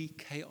holy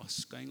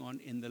chaos going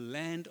on in the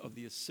land of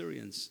the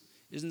Assyrians.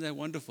 Isn't that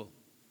wonderful?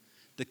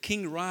 The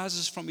king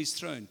rises from his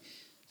throne,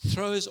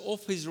 throws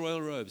off his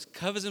royal robes,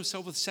 covers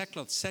himself with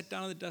sackcloth, sat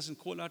down in the dust and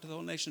called out to the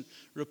whole nation,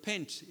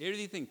 repent,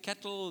 everything,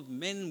 cattle,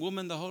 men,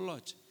 women, the whole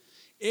lot.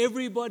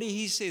 Everybody,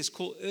 he says,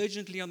 call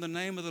urgently on the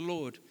name of the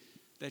Lord,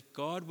 that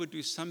God would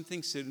do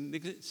something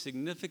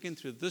significant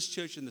through this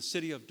church in the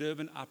city of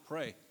Durban, I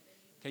pray.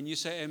 Can you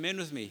say amen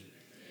with me?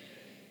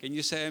 Amen. Can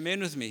you say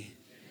amen with me?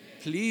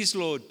 Please,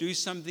 Lord, do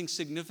something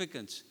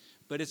significant.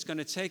 But it's going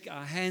to take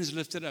our hands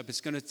lifted up. It's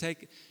going to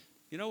take,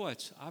 you know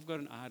what? I've got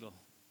an idol.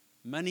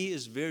 Money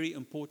is very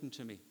important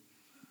to me.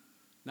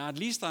 Now, at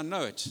least I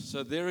know it.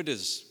 So there it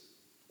is.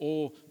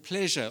 or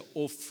pleasure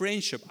or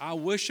friendship. I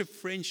worship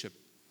friendship.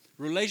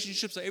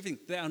 Relationships are everything.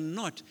 They are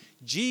not.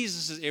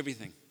 Jesus is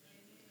everything.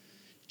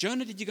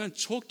 Jonah, did you go and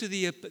talk to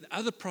the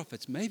other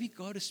prophets? Maybe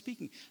God is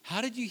speaking.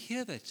 How did you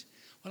hear that?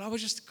 Well, I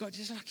was God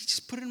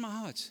just put it in my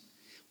heart.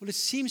 Well, it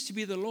seems to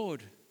be the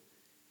Lord.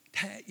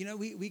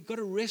 We got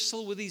to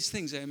wrestle with these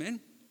things, amen?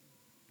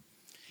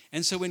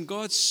 And so when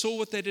God saw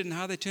what they did and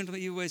how they turned from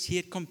the evil ways, he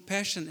had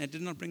compassion and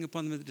did not bring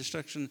upon them the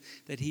destruction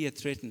that he had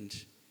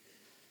threatened.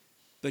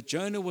 But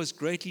Jonah was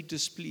greatly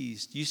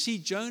displeased. You see,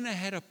 Jonah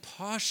had a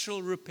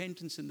partial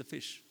repentance in the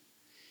fish.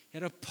 He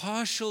had a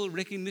partial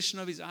recognition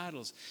of his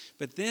idols.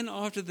 But then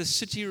after the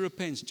city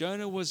repents,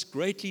 Jonah was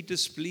greatly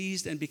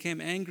displeased and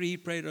became angry. He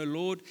prayed, "O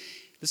Lord,"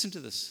 listen to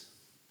this.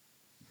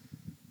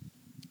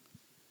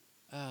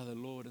 The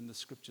Lord in the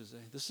scriptures.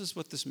 This is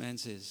what this man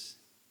says.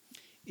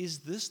 "Is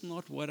this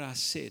not what I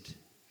said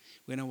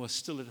when I was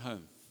still at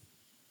home?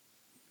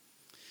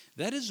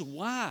 That is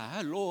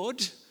why,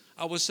 Lord,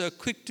 I was so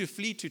quick to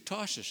flee to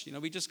Tarshish."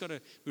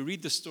 We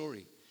read the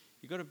story.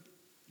 You got to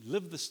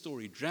live the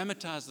story,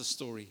 dramatize the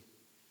story.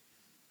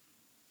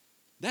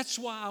 That's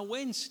why I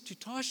went to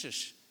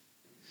Tarshish.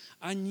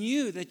 I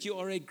knew that you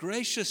are a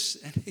gracious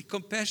and a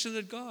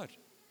compassionate God.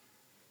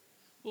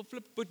 Well,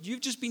 but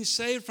you've just been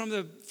saved from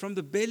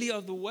the belly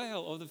of the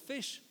whale, of the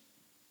fish.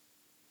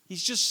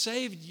 He's just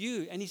saved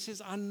you. And he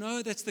says, I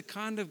know that's the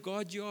kind of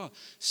God you are.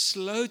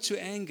 Slow to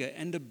anger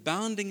and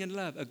abounding in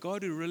love. A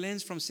God who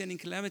relents from sending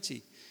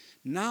calamity.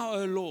 Now,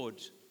 O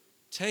Lord,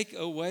 take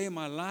away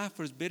my life,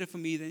 for it's better for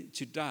me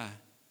to die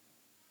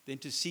than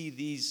to see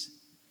these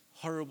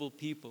horrible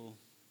people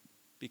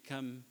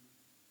become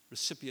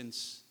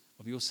recipients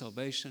of your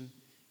salvation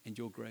and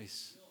your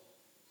grace.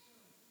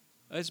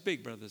 It's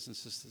big, brothers and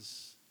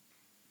sisters.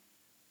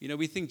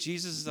 We think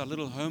Jesus is our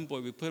little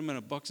homeboy. We put him in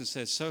a box and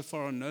say, so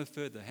far and no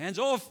further. Hands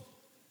off.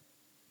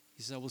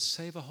 He says, I will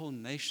save a whole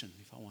nation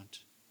if I want.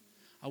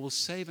 I will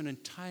save an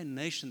entire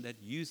nation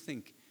that you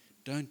think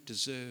don't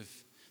deserve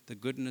the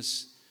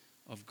goodness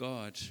of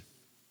God.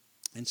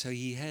 And so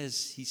he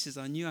says,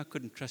 I knew I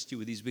couldn't trust you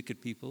with these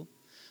wicked people.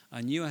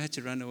 I knew I had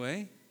to run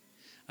away.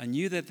 I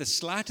knew that the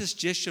slightest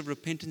gesture of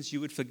repentance,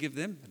 you would forgive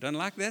them. I don't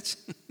like that.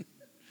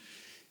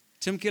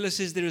 Tim Keller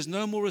says there is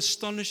no more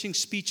astonishing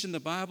speech in the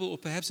Bible or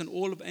perhaps in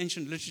all of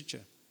ancient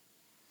literature.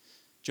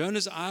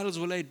 Jonah's idols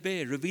were laid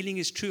bare, revealing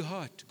his true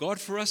heart. God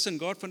for us and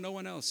God for no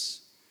one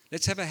else.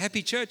 Let's have a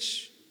happy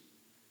church.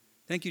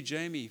 Thank you,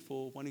 Jamie,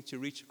 for wanting to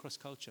reach across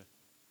culture,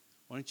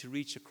 wanting to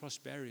reach across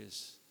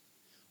barriers,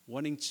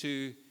 wanting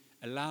to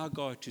allow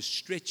God to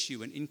stretch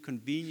you and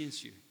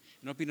inconvenience you.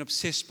 Not being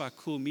obsessed by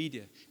cool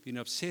media, being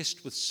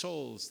obsessed with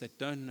souls that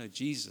don't know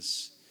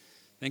Jesus.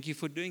 Thank you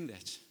for doing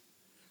that.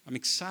 I'm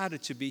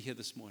excited to be here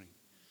this morning.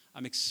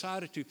 I'm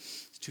excited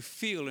to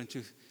feel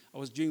I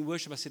was doing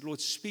worship. I said, Lord,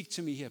 speak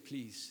to me here,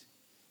 please.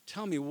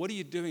 Tell me, what are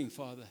you doing,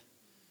 Father?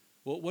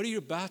 What are you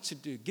about to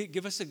do?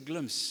 Give us a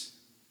glimpse.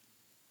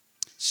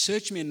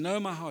 Search me and know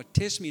my heart.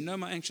 Test me, know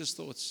my anxious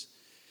thoughts.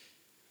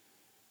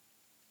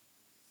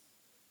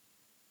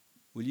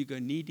 Will you go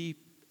knee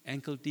deep,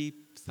 ankle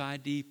deep, thigh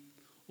deep,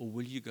 or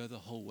will you go the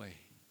whole way?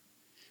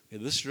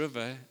 With this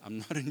river, I'm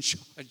not in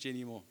charge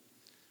anymore.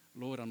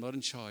 Lord, I'm not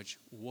in charge.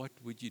 What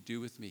would you do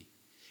with me?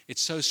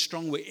 It's so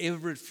strong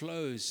wherever it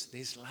flows,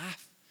 there's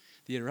life.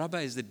 The Araba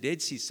is the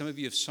Dead Sea. Some of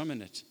you have swum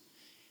in it.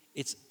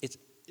 It's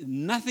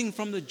nothing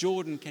from the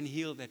Jordan can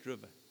heal that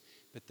river.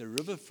 But the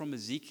river from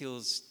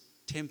Ezekiel's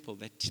temple,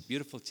 that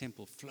beautiful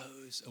temple,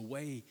 flows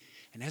away.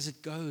 And as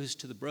it goes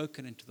to the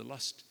broken and to the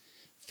lost,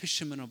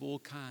 fishermen of all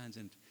kinds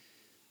and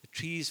the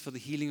trees for the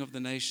healing of the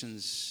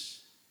nations.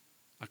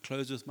 I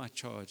close with my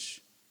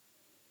charge.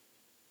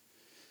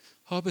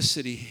 Harbour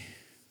City,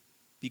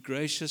 be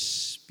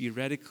gracious, be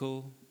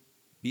radical,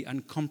 be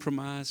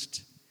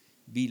uncompromised,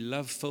 be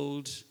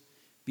love-filled,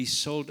 be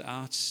sold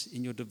out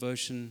in your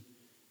devotion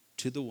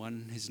to the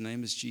one. His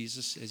name is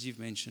Jesus, as you've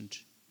mentioned.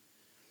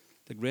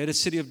 The greater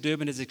city of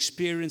Durban has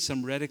experienced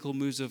some radical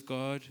moves of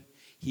God.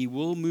 He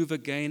will move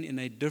again in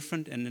a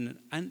different and in an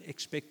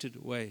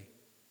unexpected way.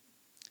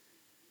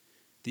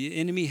 The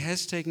enemy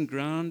has taken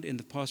ground in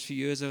the past few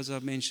years, as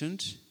I've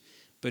mentioned,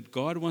 but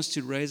God wants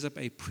to raise up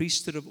a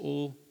priesthood of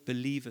all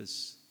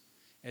believers.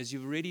 As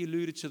you've already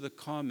alluded to the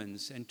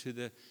Carmens and to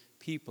the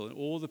people, and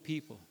all the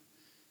people.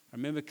 I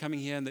remember coming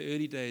here in the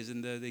early days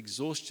and the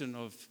exhaustion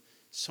of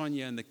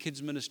Sonia and the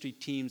kids ministry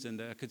teams, and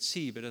I could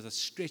see, but as I was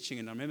stretching,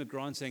 and I remember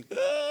Grant saying,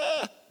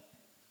 ah!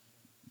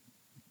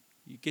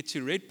 You get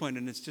to Red Point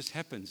and it just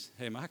happens.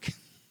 Hey, Mike,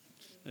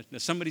 now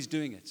somebody's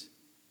doing it.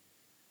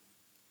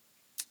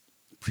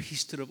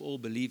 Priesthood of all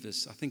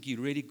believers. I think you're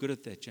really good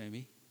at that,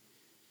 Jamie.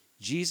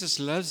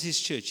 Jesus loves his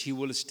church. He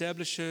will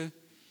establish her.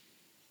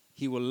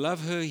 He will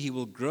love her. He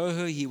will grow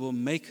her. He will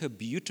make her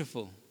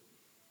beautiful.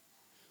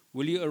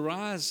 Will you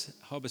arise,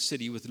 Harbour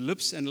City, with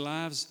lips and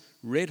lives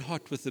red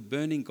hot with the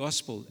burning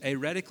gospel, a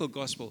radical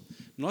gospel,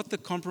 not the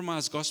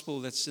compromised gospel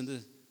that's in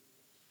the...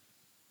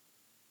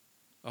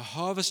 A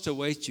harvest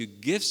awaits you.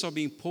 Gifts are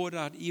being poured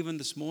out even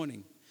this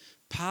morning.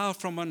 Power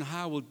from on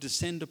high will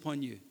descend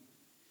upon you.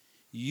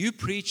 You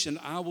preach and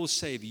I will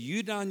save.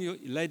 You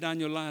lay down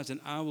your lives and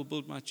I will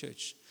build my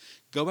church.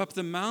 Go up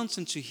the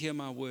mountain to hear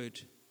my word.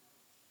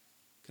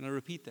 Can I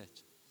repeat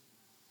that?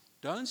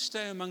 Don't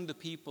stay among the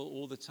people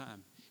all the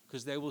time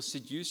because they will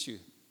seduce you.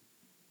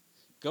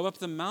 Go up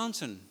the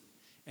mountain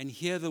and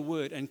hear the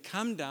word and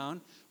come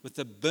down with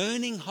a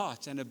burning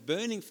heart and a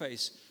burning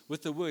face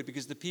with the word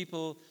because the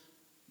people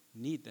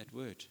need that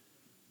word.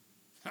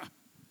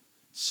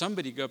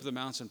 Somebody go up the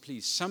mountain,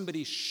 please.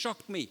 Somebody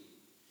shock me.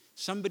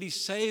 Somebody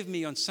save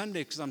me on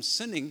Sunday because I'm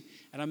sinning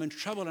and I'm in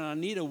trouble and I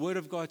need a word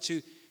of God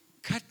to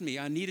cut me.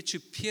 I need it to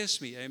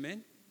pierce me.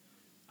 Amen.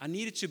 I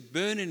need it to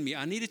burn in me.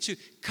 I need it to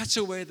cut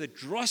away the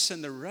dross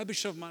and the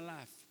rubbish of my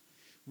life.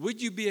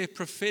 Would you be a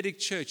prophetic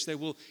church that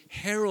will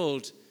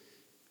herald,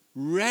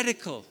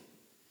 radical,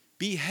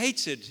 be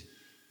hated,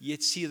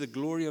 yet see the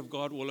glory of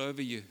God all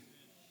over you?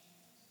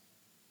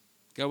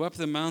 Go up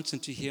the mountain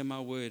to hear my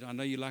word. I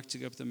know you like to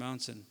go up the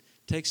mountain.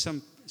 Take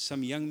some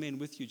young men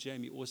with you,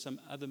 Jamie, or some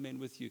other men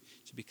with you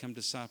to become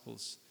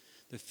disciples.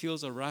 The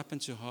fields are ripe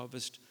unto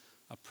harvest.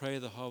 I pray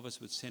the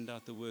harvest would send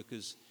out the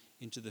workers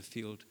into the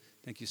field.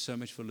 Thank you so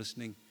much for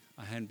listening.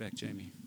 I hand back, Jamie.